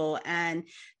people and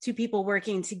two people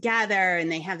working together,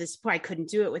 and they have this support. I couldn't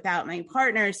do it without my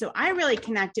partner. So I really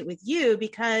connected with you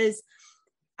because,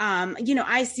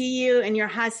 I see you and you're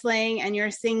hustling and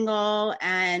you're single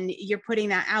and you're putting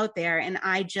that out there. And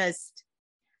I just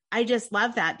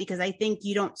love that because I think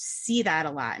you don't see that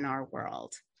a lot in our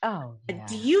world. Oh, yeah.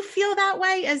 Do you feel that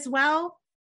way as well?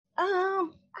 I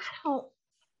don't.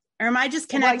 Or am I just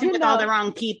connecting with all the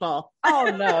wrong people?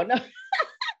 Oh, no.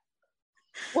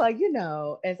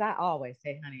 Well, as I always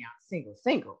say, honey, I'm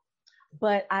single.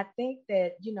 But I think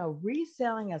that,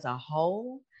 reselling as a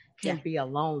whole can be a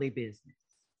lonely business.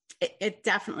 It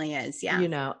definitely is.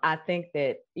 Yeah. I think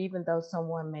that even though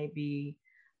someone may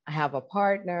have a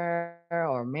partner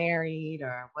or married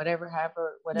or whatever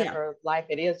life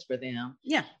it is for them.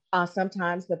 Yeah.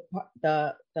 Sometimes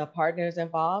the partner is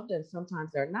involved and sometimes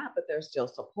they're not, but they're still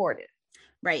supportive.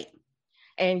 Right.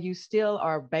 And you still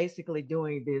are basically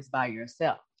doing this by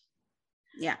yourself.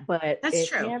 Yeah. But that's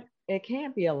true. It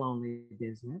can be a lonely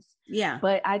business. Yeah.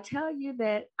 But I tell you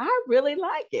that I really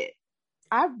like it.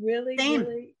 I really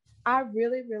like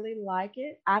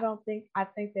it. I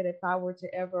think that if I were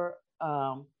to ever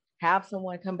have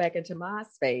someone come back into my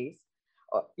space,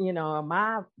 or,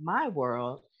 my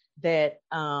world, that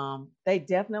they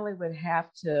definitely would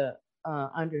have to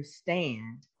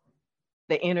understand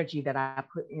the energy that I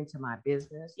put into my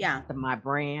business, my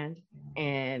brand,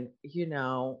 and they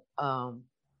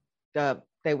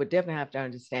would definitely have to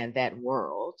understand that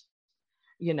world.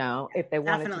 If they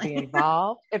wanted to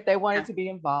be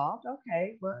involved,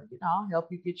 okay, well, I'll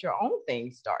help you get your own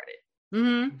thing started.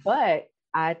 Mm-hmm. But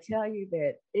I tell you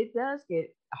that it does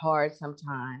get hard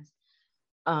sometimes.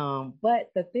 But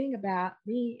the thing about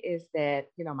me is that,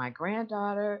 my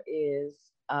granddaughter is,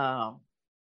 oh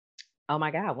my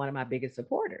God, one of my biggest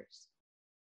supporters.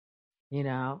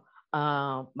 My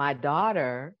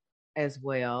daughter as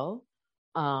well,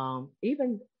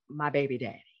 even my baby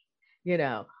daddy.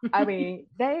 I mean,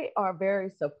 they are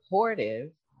very supportive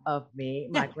of me.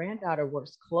 My granddaughter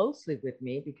works closely with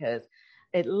me because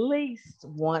at least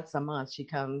once a month she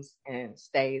comes and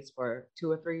stays for 2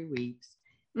 or 3 weeks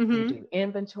We Mm-hmm. do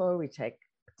inventory. We take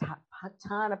a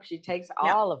ton of, she takes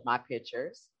Yep. all of my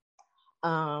pictures.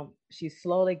 She's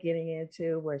slowly getting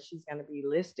into where she's going to be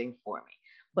listing for me.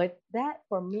 But that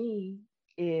for me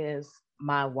is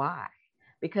my why,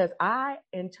 because I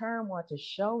in turn want to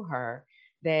show her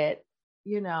that,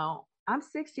 I'm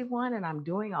 61 and I'm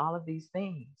doing all of these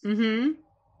things. Mm-hmm.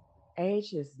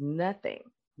 Age is nothing.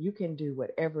 You can do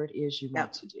whatever it is you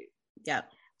want Yep. to do. Yep.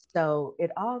 So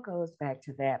it all goes back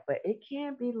to that, but it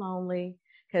can be lonely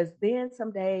because then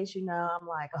some days, I'm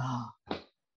like, oh,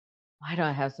 why don't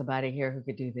I have somebody here who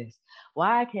could do this?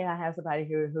 Why can't I have somebody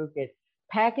here who could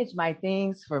package my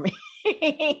things for me?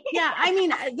 Yeah, I mean,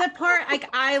 the part, like,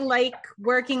 I like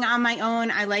working on my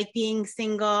own. I like being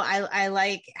single. I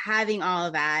like having all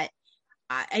of that.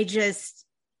 I just,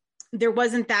 there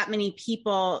wasn't that many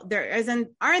people,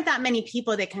 aren't that many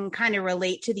people that can kind of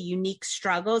relate to the unique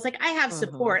struggles. Like, I have Mm-hmm.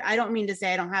 support. I don't mean to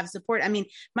say I don't have support. I mean,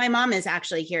 my mom is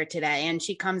actually here today and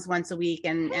she comes once a week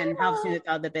and helps me with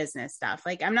all the business stuff.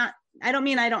 Like, I don't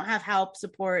mean I don't have help,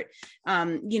 support,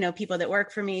 people that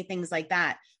work for me, things like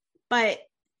that. But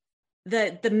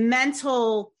the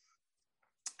mental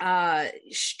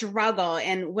struggle,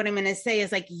 and what I'm going to say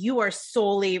is, like, you are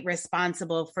solely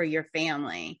responsible for your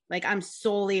family. Like, I'm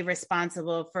solely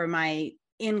responsible for my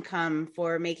income,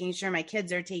 for making sure my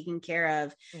kids are taken care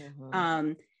of.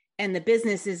 Mm-hmm. And the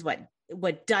business is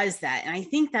what does that. And I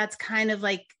think that's kind of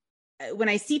like, when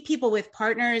I see people with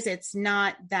partners, it's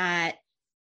not that,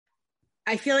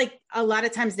 I feel like a lot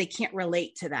of times they can't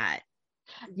relate to that.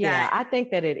 Yeah, I think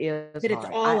that it is That it's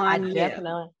hard. all I on you.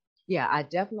 definitely, yeah, I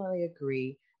definitely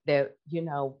agree that,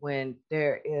 when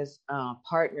there is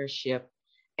partnership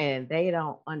and they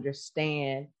don't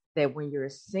understand that when you're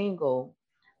single,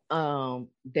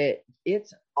 that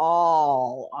it's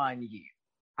all on you.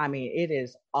 I mean, it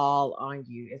is all on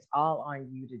you. It's all on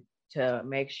you to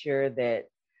make sure that,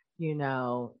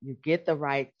 you get the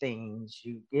right things,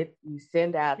 you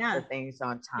send out the Yeah. things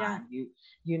on Yeah. time.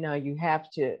 You have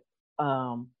to,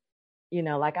 um,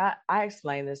 like I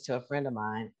explained this to a friend of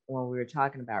mine when we were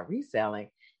talking about reselling.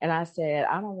 And I said,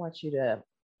 I don't want you to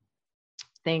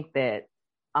think that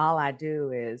all I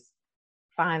do is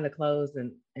find the clothes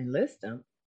and list them.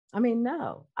 I mean,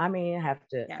 no. I mean,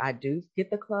 Yeah. I do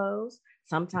get the clothes.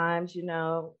 Sometimes,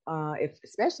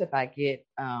 especially if I get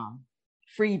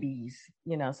freebies,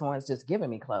 someone's just giving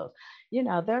me clothes.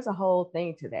 There's a whole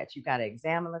thing to that. You got to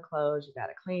examine the clothes, you got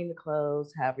to clean the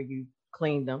clothes, however you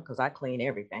clean them, because I clean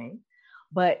everything.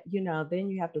 But, then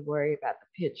you have to worry about the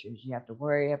pictures. You have to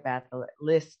worry about the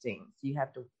listings. You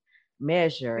have to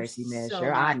measure. If you There's so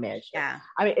measure, I much. measure. Yeah.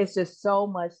 I mean, it's just so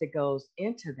much that goes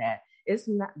into that. It's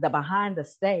not the behind the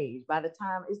stage. By the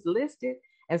time it's listed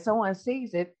and someone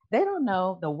sees it, they don't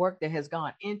know the work that has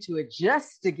gone into it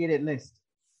just to get it listed.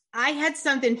 I had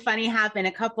something funny happen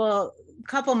a couple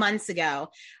months ago.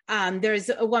 There's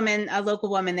a local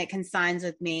woman that consigns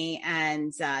with me,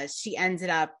 and she ended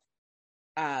up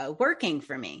working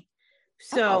for me.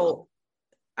 So, Oh.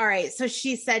 all right. So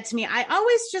she said to me, I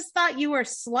always just thought you were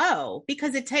slow,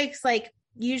 because it takes, like,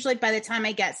 usually by the time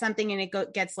I get something and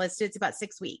it gets listed, it's about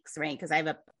 6 weeks, right? Because I have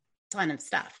a ton of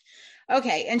stuff.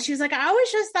 Okay. And she was like, I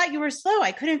always just thought you were slow.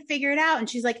 I couldn't figure it out. And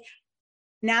she's like,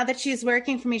 now that she's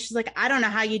working for me, she's like, I don't know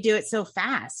how you do it so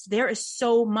fast. There is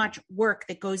so much work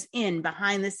that goes in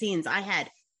behind the scenes. I had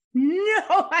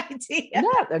no idea.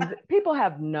 No, people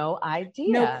have no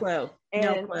idea. No clue.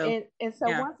 No And clue. and so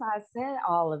Yeah. once I said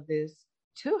all of this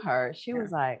to her, she Yeah.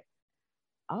 was like,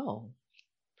 "Oh,"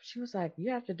 she was like,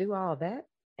 "You have to do all that,"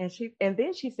 and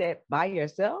then she said, "By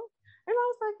yourself," and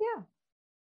I was like,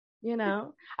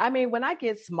 "Yeah." I mean, when I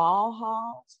get small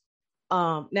hauls,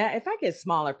 now if I get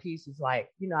smaller pieces, like,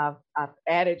 I've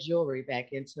added jewelry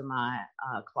back into my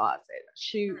closet.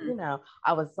 Shoe,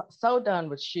 I was so done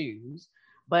with shoes,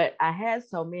 but I had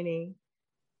so many.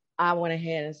 I went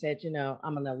ahead and said,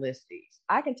 I'm gonna list these.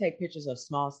 I can take pictures of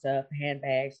small stuff,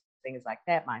 handbags, things like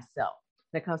that myself.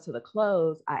 When it comes to the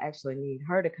clothes, I actually need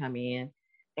her to come in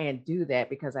and do that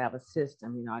because I have a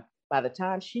system. By the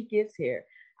time she gets here,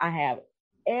 I have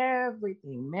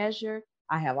everything measured.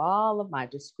 I have all of my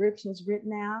descriptions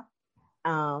written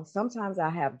out. Sometimes I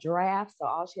have drafts, so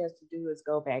all she has to do is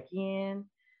go back in,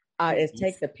 is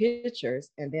take the pictures,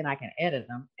 and then I can edit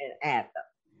them and add them.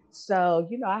 So,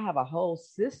 I have a whole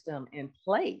system in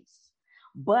place,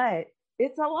 but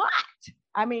it's a lot.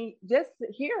 I mean, just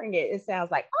hearing it, it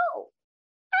sounds like, oh,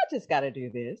 I just got to do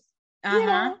this,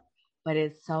 but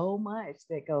it's so much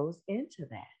that goes into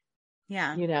that.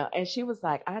 Yeah. And she was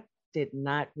like, I did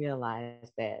not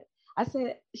realize that. I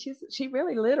said, she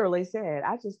really literally said,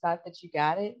 I just thought that you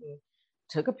got it and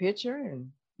took a picture and,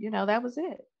 that was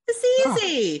it. It's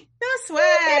easy. No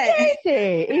sweat.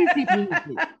 Easy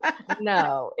peasy.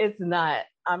 No, it's not.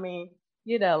 I mean,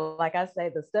 like I say,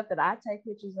 the stuff that I take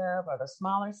pictures of are the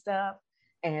smaller stuff,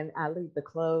 and I leave the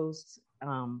clothes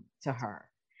to her.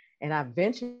 And I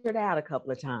ventured out a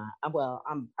couple of times. Well,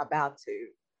 I'm about to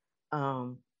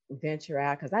venture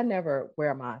out because I never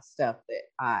wear my stuff that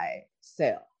I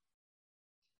sell.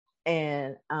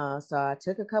 And so I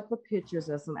took a couple of pictures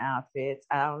of some outfits.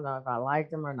 I don't know if I like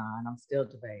them or not. I'm still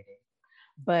debating.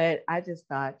 But I just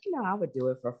thought, I would do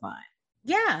it for fun.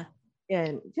 Yeah.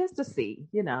 And just to see,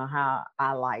 how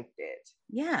I liked it.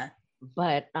 Yeah.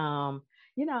 But,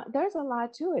 there's a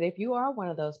lot to it. If you are one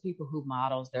of those people who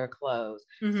models their clothes,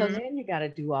 so then you got to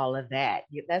do all of that.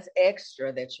 That's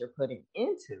extra that you're putting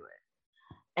into it.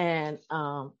 And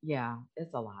yeah,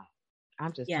 it's a lot.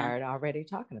 I'm just tired already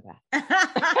talking about it.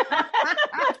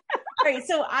 All right.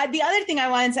 So the other thing I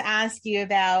wanted to ask you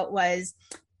about was,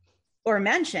 or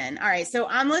mention, all right, so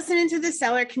I'm listening to the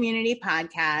Seller Community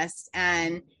Podcast,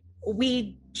 and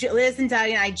Liz and Doug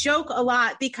and I joke a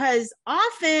lot because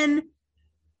often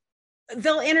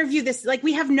they'll interview this, like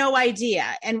we have no idea,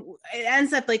 and it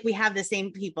ends up like we have the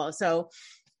same people. So,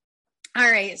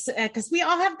 all right, because we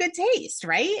all have good taste,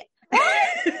 right?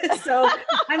 So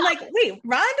I'm like, wait,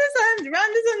 Rhonda's on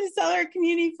the Seller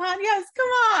Community Podcast. Come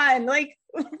on, like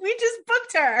we just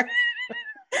booked her.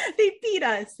 They beat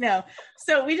us. No.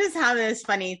 So we just have this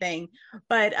funny thing.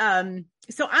 But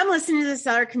so I'm listening to the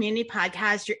Seller Community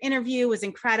Podcast. Your interview was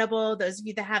incredible. Those of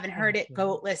you that haven't heard it,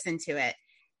 go listen to it.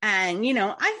 And,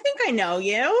 I think I know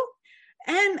you.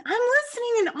 And I'm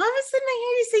listening, and all of a sudden I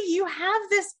hear you say you have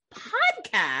this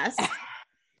podcast.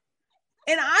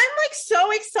 And I'm like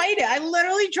so excited. I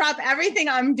literally drop everything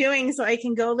I'm doing so I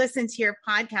can go listen to your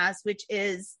podcast, which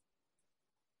is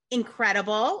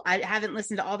incredible. I haven't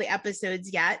listened to all the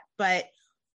episodes yet, but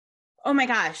oh my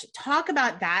gosh, talk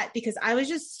about that, because I was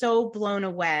just so blown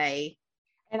away.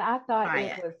 And I thought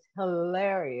it was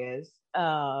hilarious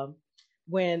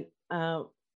when,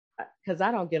 because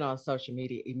I don't get on social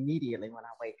media immediately when I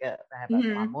wake up. I have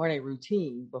my morning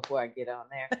routine before I get on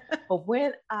there. But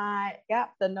when I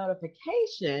got the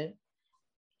notification,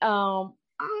 I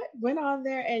went on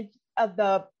there, and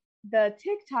the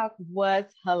TikTok was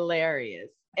hilarious.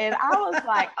 And I was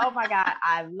like, oh my God,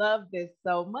 I love this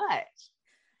so much.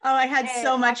 Oh, I had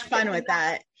so much fun with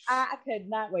that. I could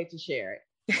not wait to share it.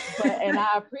 And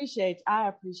I appreciate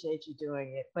you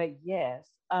doing it. But yes,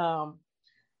 the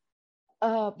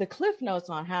cliff notes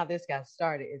on how this got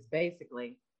started is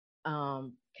basically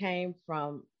came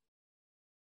from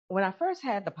when I first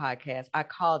had the podcast. I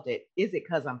called it "Is It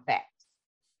 'Cause I'm Fat?"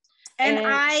 And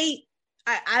I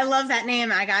love that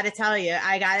name. I got to tell you,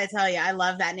 I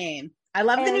love that name. I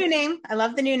love the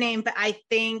new name. But I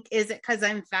think "Is It 'Cause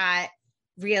I'm Fat?"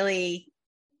 really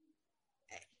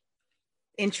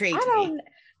intrigued me.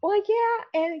 Well, yeah.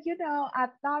 And, I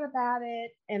thought about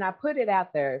it, and I put it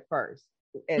out there at first.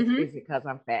 Is it because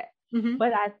I'm fat?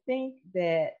 But I think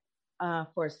that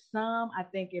for some, I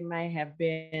think it may have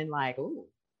been like, ooh,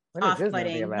 what is this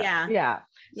movie about? Yeah.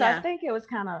 So I think it was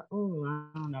kind of, I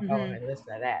don't know if I want to listen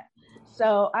to that.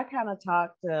 So I kind of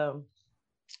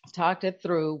talked it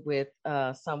through with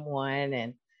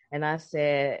someone, and I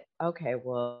said, okay,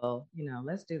 well,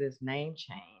 let's do this name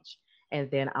change, and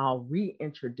then I'll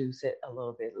reintroduce it a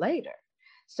little bit later.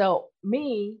 So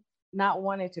me not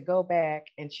wanting to go back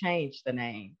and change the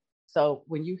name. So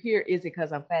when you hear "Is It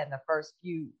 'Cause I'm Fat?" in the first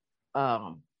few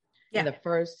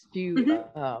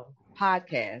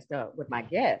podcasts with my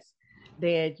guests,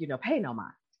 then pay no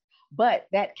mind. But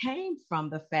that came from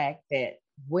the fact that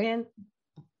when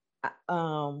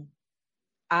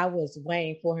I was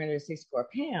weighing 464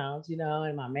 pounds,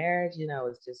 in my marriage,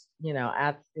 it's just,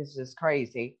 it's just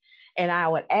crazy. And I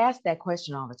would ask that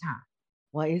question all the time.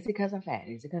 Well, is it because I'm fat?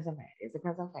 Is it because I'm fat? Is it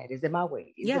because I'm fat? Is it my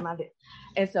weight? Is it my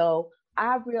And so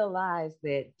I realized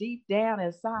that deep down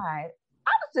inside,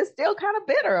 I was just still kind of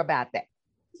bitter about that.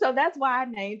 So that's why I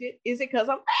named it, "Is It 'Cause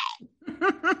I'm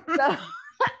Fat?"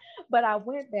 But I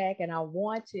went back, and I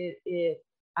wanted it.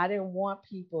 I didn't want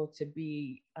people to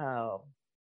be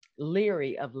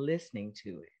leery of listening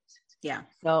to it. Yeah.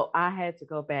 So I had to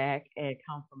go back and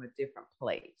come from a different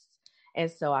place. And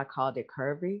so I called it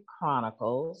Curvy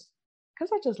Chronicles,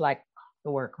 because I just like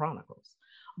the word Chronicles.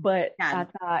 But I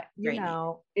thought,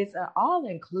 it's an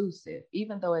all-inclusive,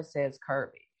 even though it says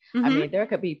curvy. I mean, there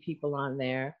could be people on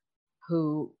there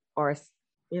who are, a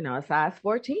size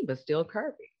 14, but still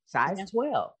curvy, size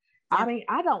 12. Yeah. I mean,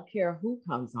 I don't care who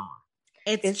comes on.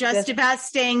 It's just about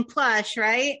staying plush,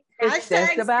 right? It's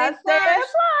just about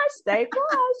stay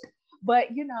plush. But,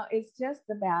 it's just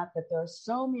about that there are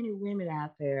so many women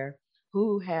out there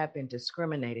who have been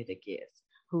discriminated against,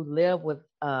 who live with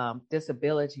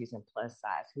disabilities and plus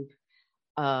size, who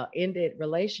ended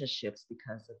relationships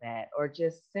because of that, or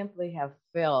just simply have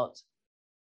felt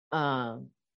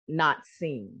not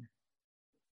seen.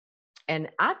 And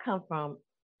I come from,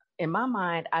 in my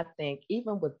mind, I think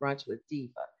even with Brunch with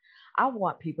Diva, I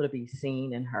want people to be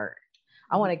seen and heard.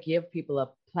 I want to give people a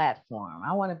platform.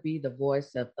 I want to be the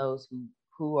voice of those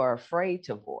who are afraid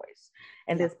to voice.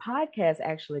 And this podcast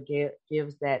actually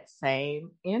gives that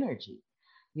same energy.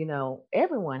 You know,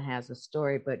 everyone has a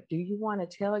story, but do you want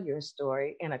to tell your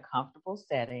story in a comfortable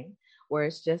setting where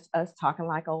it's just us talking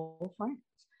like old friends?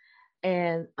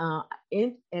 And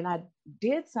I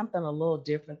did something a little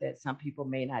different that some people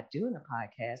may not do in a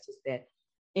podcast, is that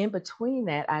in between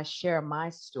that, I share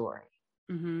my story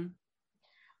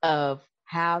of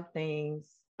how things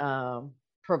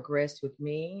progressed with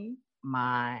me,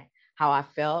 how I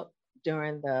felt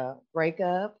during the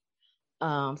breakup.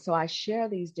 So I share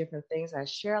these different things. I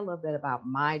share a little bit about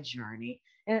my journey,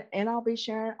 and I'll be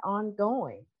sharing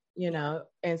ongoing, you know,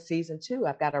 in season 2.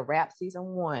 I've got to wrap season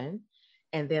 1,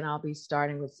 and then I'll be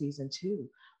starting with season 2.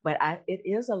 But it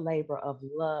is a labor of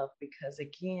love, because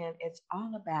again, it's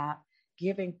all about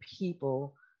giving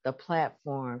people the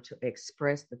platform to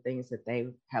express the things that they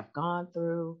have gone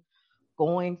through,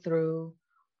 going through,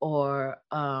 or,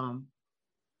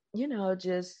 you know,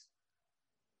 just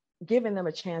giving them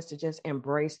a chance to just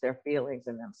embrace their feelings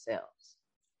and themselves.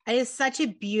 It is such a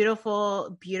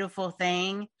beautiful, beautiful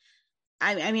thing.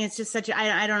 I mean, it's just such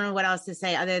I don't know what else to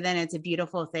say other than it's a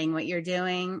beautiful thing what you're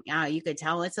doing. You could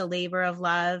tell it's a labor of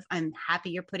love. I'm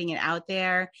happy you're putting it out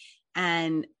there.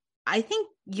 And I think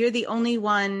you're the only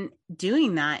one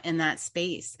doing that in that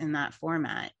space, in that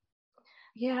format.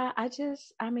 Yeah, I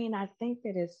think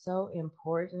that it's so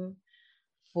important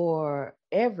for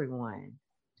everyone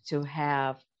to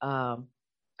have a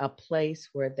place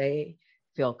where they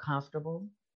feel comfortable.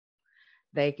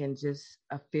 They can just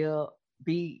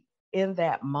be in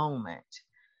that moment.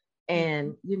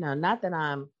 And, you know, not that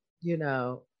I'm, you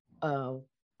know, Oprah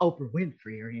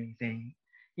Winfrey or anything,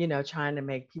 you know, trying to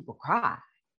make people cry,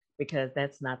 because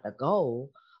that's not the goal.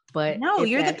 But no,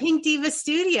 you're the Pink Diva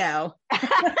Studio.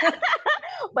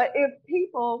 But if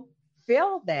people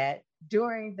feel that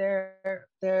during their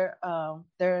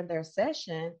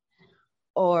session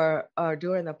or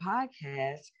during the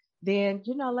podcast, then,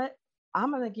 you know,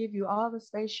 I'm going to give you all the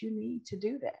space you need to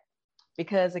do that.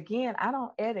 Because again, I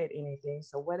don't edit anything.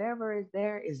 So whatever is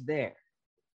there is there.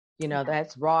 You know,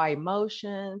 that's raw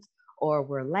emotions, or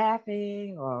we're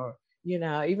laughing, or, you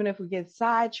know, even if we get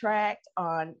sidetracked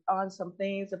on some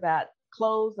things about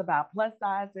clothes, about plus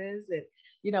sizes, and,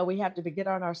 you know, we have to get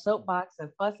on our soapbox and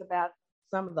fuss about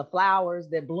some of the flowers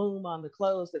that bloom on the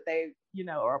clothes that they, you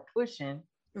know, are pushing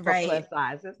for plus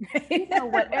sizes. You know,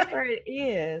 whatever it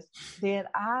is, then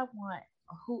I want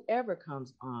whoever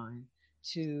comes on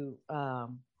to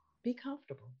be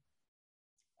comfortable.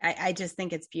 I just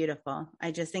think it's beautiful. I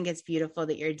just think it's beautiful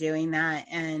that you're doing that.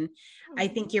 And I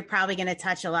think you're probably going to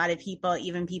touch a lot of people,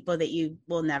 even people that you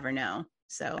will never know.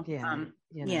 So, you know.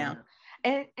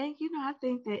 And, you know, I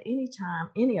think that anytime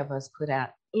any of us put out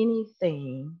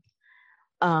anything,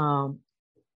 I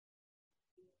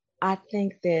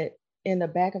think that in the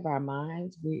back of our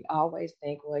minds, we always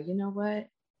think, well, you know what?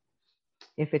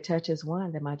 If it touches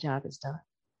one, then my job is done.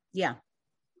 Yeah.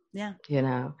 Yeah. You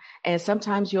know, and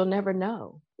sometimes you'll never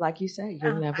know. Like you say,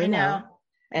 you'll never know.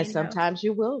 And sometimes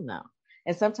you will know.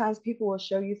 And sometimes people will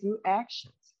show you through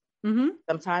actions.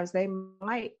 Sometimes they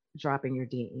might drop in your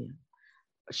DM.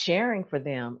 Sharing for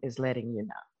them is letting you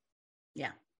know.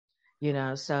 Yeah. You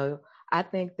know, so I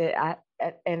think that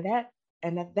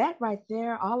that right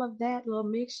there, all of that little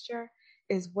mixture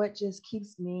is what just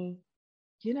keeps me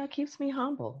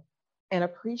humble and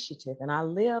appreciative. And I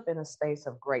live in a space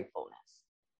of gratefulness.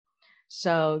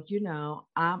 So, you know,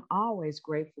 I'm always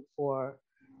grateful for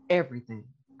everything.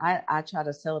 I try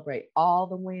to celebrate all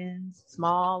the wins,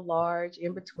 small, large,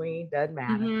 in between, doesn't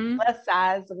matter. Plus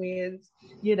size wins,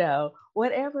 you know,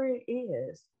 whatever it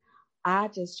is. I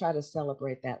just try to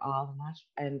celebrate that all,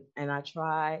 and I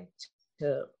try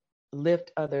to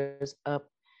lift others up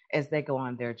as they go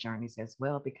on their journeys as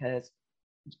well, because,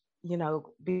 you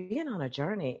know, being on a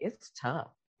journey, it's tough.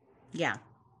 Yeah.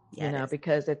 You know,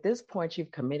 because at this point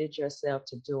you've committed yourself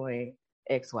to doing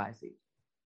XYZ.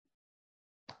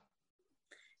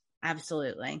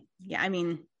 Absolutely. Yeah. I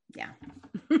mean, yeah.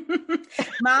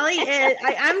 Molly is,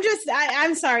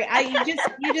 I'm sorry.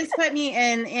 You just put me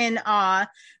in awe.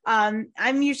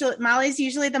 Molly's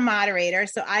usually the moderator,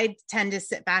 so I tend to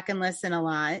sit back and listen a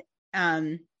lot.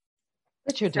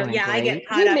 But you're doing great. I get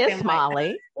caught up in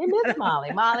Molly. We miss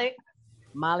Molly. Molly,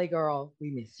 Molly girl,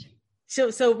 we miss you.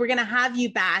 So we're going to have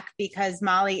you back because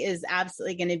Molly is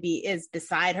absolutely going to is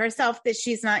beside herself that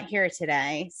she's not here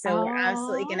today. So we're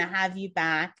absolutely going to have you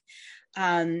back.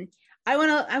 I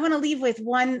want to leave with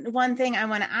one thing I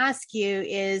want to ask you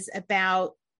is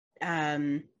about,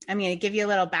 I'm going to give you a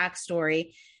little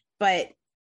backstory, but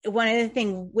one of the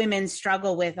things women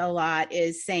struggle with a lot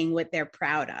is saying what they're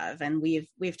proud of. And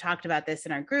we've talked about this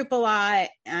in our group a lot,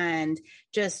 and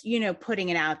just, putting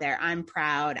it out there. I'm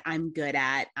proud, I'm good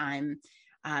at,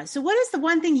 so what is the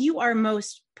one thing you are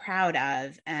most proud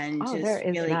of? And there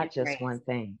is really not just one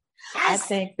thing. Yes, I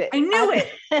think that I knew it.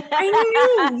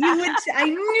 I knew you would. I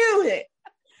knew it.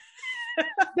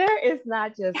 There is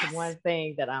not just one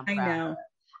thing that I'm proud of.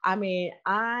 I mean,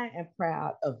 I am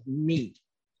proud of me.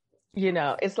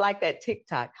 It's like that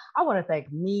TikTok. I want to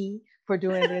thank me for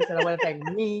doing this, and I want to thank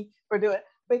me for doing it,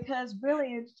 because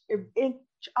really, in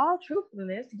all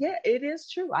truthfulness, yeah, it is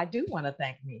true. I do want to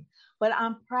thank me, but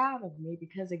I'm proud of me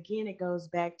because, again, it goes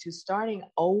back to starting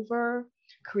over,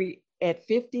 at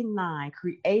 59,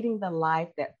 creating the life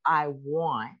that I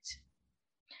want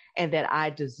and that I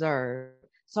deserve.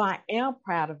 So I am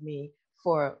proud of me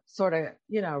for sort of,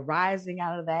 rising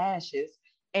out of the ashes.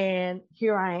 And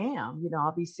here I am,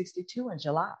 I'll be 62 in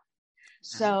July.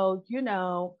 So,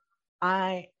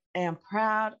 I am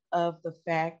proud of the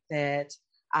fact that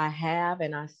I have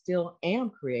and I still am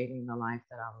creating the life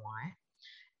that I want.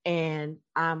 And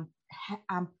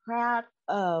I'm proud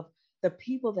of the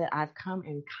people that I've come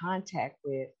in contact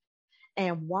with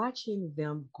and watching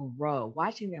them grow,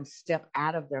 watching them step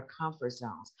out of their comfort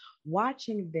zones,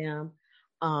 watching them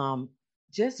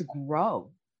just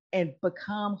grow and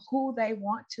become who they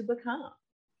want to become.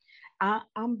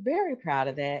 I'm very proud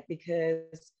of that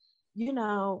because,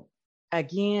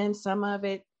 again, some of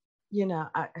it,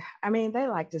 I mean, they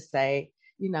like to say,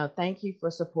 thank you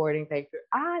for supporting. Thank you.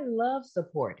 I love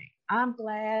supporting. I'm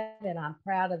glad and I'm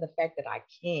proud of the fact that I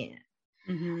can.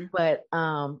 Mm-hmm. But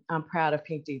I'm proud of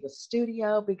Pink Diva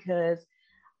Studio because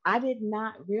I did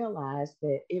not realize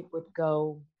that it would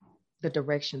go the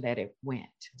direction that it went.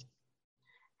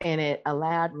 And it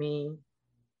allowed me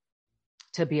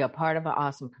to be a part of an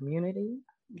awesome community.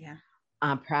 Yeah.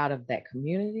 I'm proud of that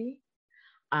community.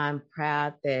 I'm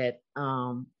proud that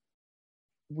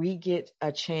we get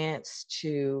a chance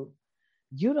to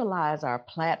utilize our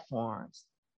platforms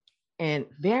in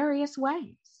various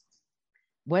ways.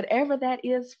 Whatever that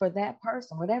is for that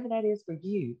person, whatever that is for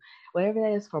you, whatever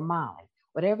that is for Molly,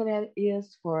 whatever that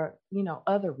is for,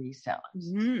 other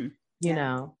resellers,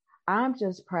 I'm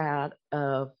just proud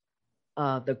of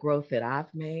the growth that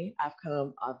I've made. I've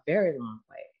come a very long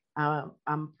way.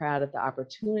 I'm proud of the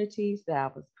opportunities that I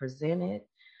was presented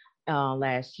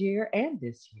last year and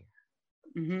this year.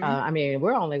 Mm-hmm. I mean,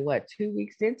 we're only 2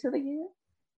 weeks into the year?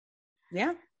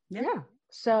 Yeah.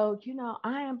 So,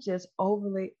 I am just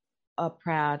overly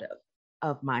proud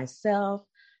of myself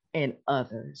and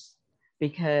others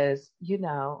because,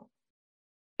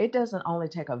 it doesn't only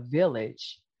take a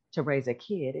village to raise a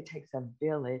kid. It takes a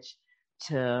village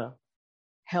to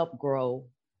help grow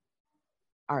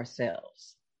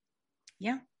ourselves.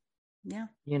 Yeah.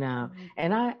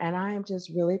 And I am just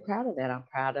really proud of that. I'm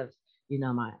proud of,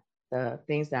 the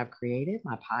things that I've created,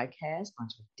 my podcast,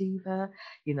 Bunch of Diva,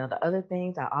 the other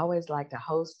things. I always like to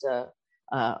host a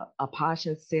Posh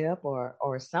and Sip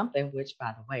or something, which,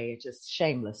 by the way, is just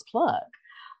shameless plug.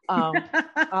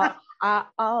 I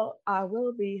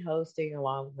will be hosting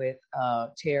along with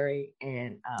Terry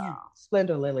and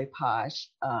Splendor Lily Posh,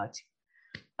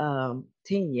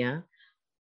 Tina,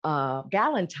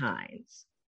 Galentine's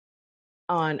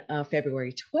on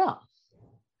February 12th.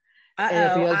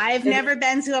 I've never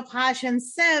been to a Posh and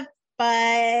Sip, but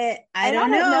I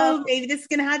don't know. Maybe this is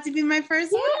going to have to be my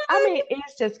first one. I mean,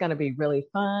 it's just going to be really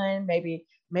fun. Maybe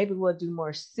we'll do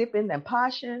more sipping than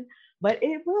poshing, but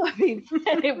it will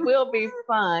be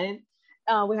fun.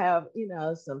 We have,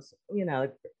 some,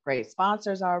 great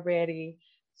sponsors already,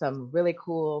 some really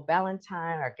cool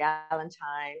Valentine or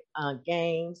Galentine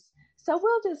games. So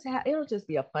it'll just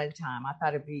be a fun time. I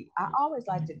thought I always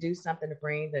like to do something to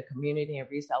bring the community and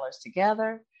resellers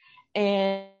together.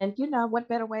 And, what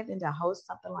better way than to host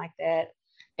something like that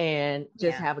and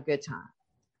just have a good time.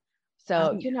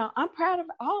 So, I'm proud of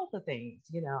all the things,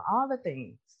 all the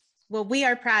things. Well, we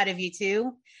are proud of you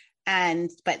too.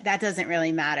 But that doesn't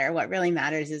really matter. What really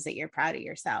matters is that you're proud of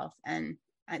yourself. And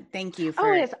thank you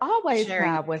for it's always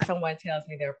proud when someone tells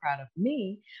me they're proud of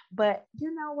me. But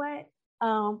you know what?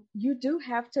 You do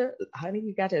have to, honey,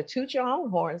 you got to toot your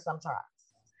own horn sometimes.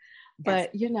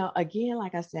 But, again,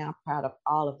 like I said, I'm proud of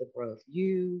all of the growth.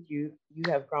 You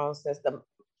have grown since the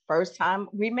first time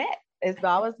we met. It's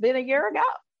always been a year ago.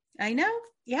 I know.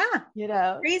 Yeah. You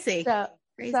know, Crazy.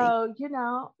 Crazy. So, you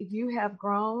know, you have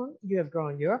grown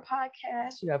your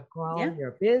podcast, you have grown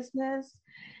your business,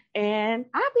 and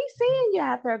I'll be seeing you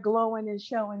out there glowing and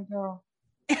showing, girl.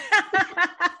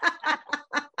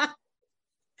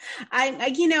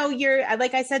 you know, you're,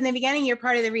 like I said in the beginning, you're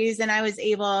part of the reason I was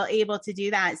able to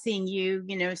do that. Seeing you,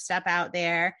 you know, step out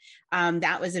there.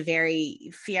 That was a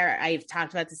very fear. I've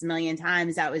talked about this a million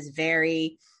times. I was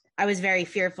very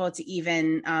fearful to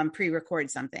even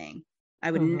pre-record something. I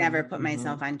would never put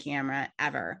myself on camera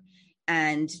ever.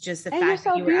 And just the fact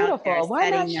that you were out there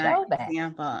setting that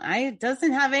example, it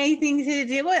doesn't have anything to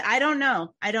do with, I don't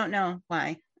know why. I don't know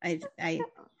why.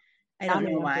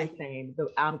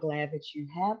 I'm glad that you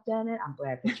have done it. I'm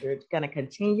glad that you're going to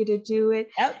continue to do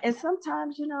it. Yep. And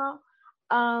sometimes, you know,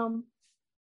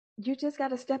 you just got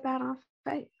to step out on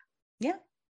faith. Yeah,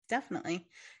 definitely.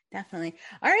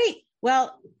 All right.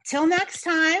 Well, till next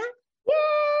time. Yay!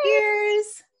 Cheers.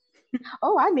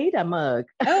 Oh, I need a mug.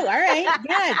 Oh, all right.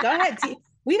 Yeah, go ahead.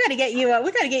 We got to get you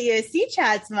a C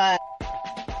Chats mug.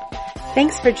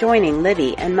 Thanks for joining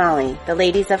Libby and Molly, the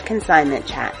ladies of Consignment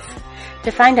Chats.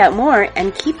 To find out more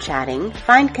and keep chatting,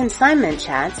 find Consignment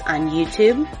Chats on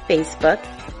YouTube, Facebook,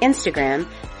 Instagram,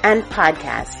 and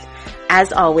podcast.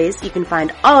 As always, you can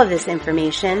find all of this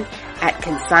information at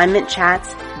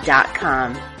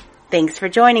consignmentchats.com. Thanks for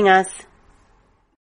joining us.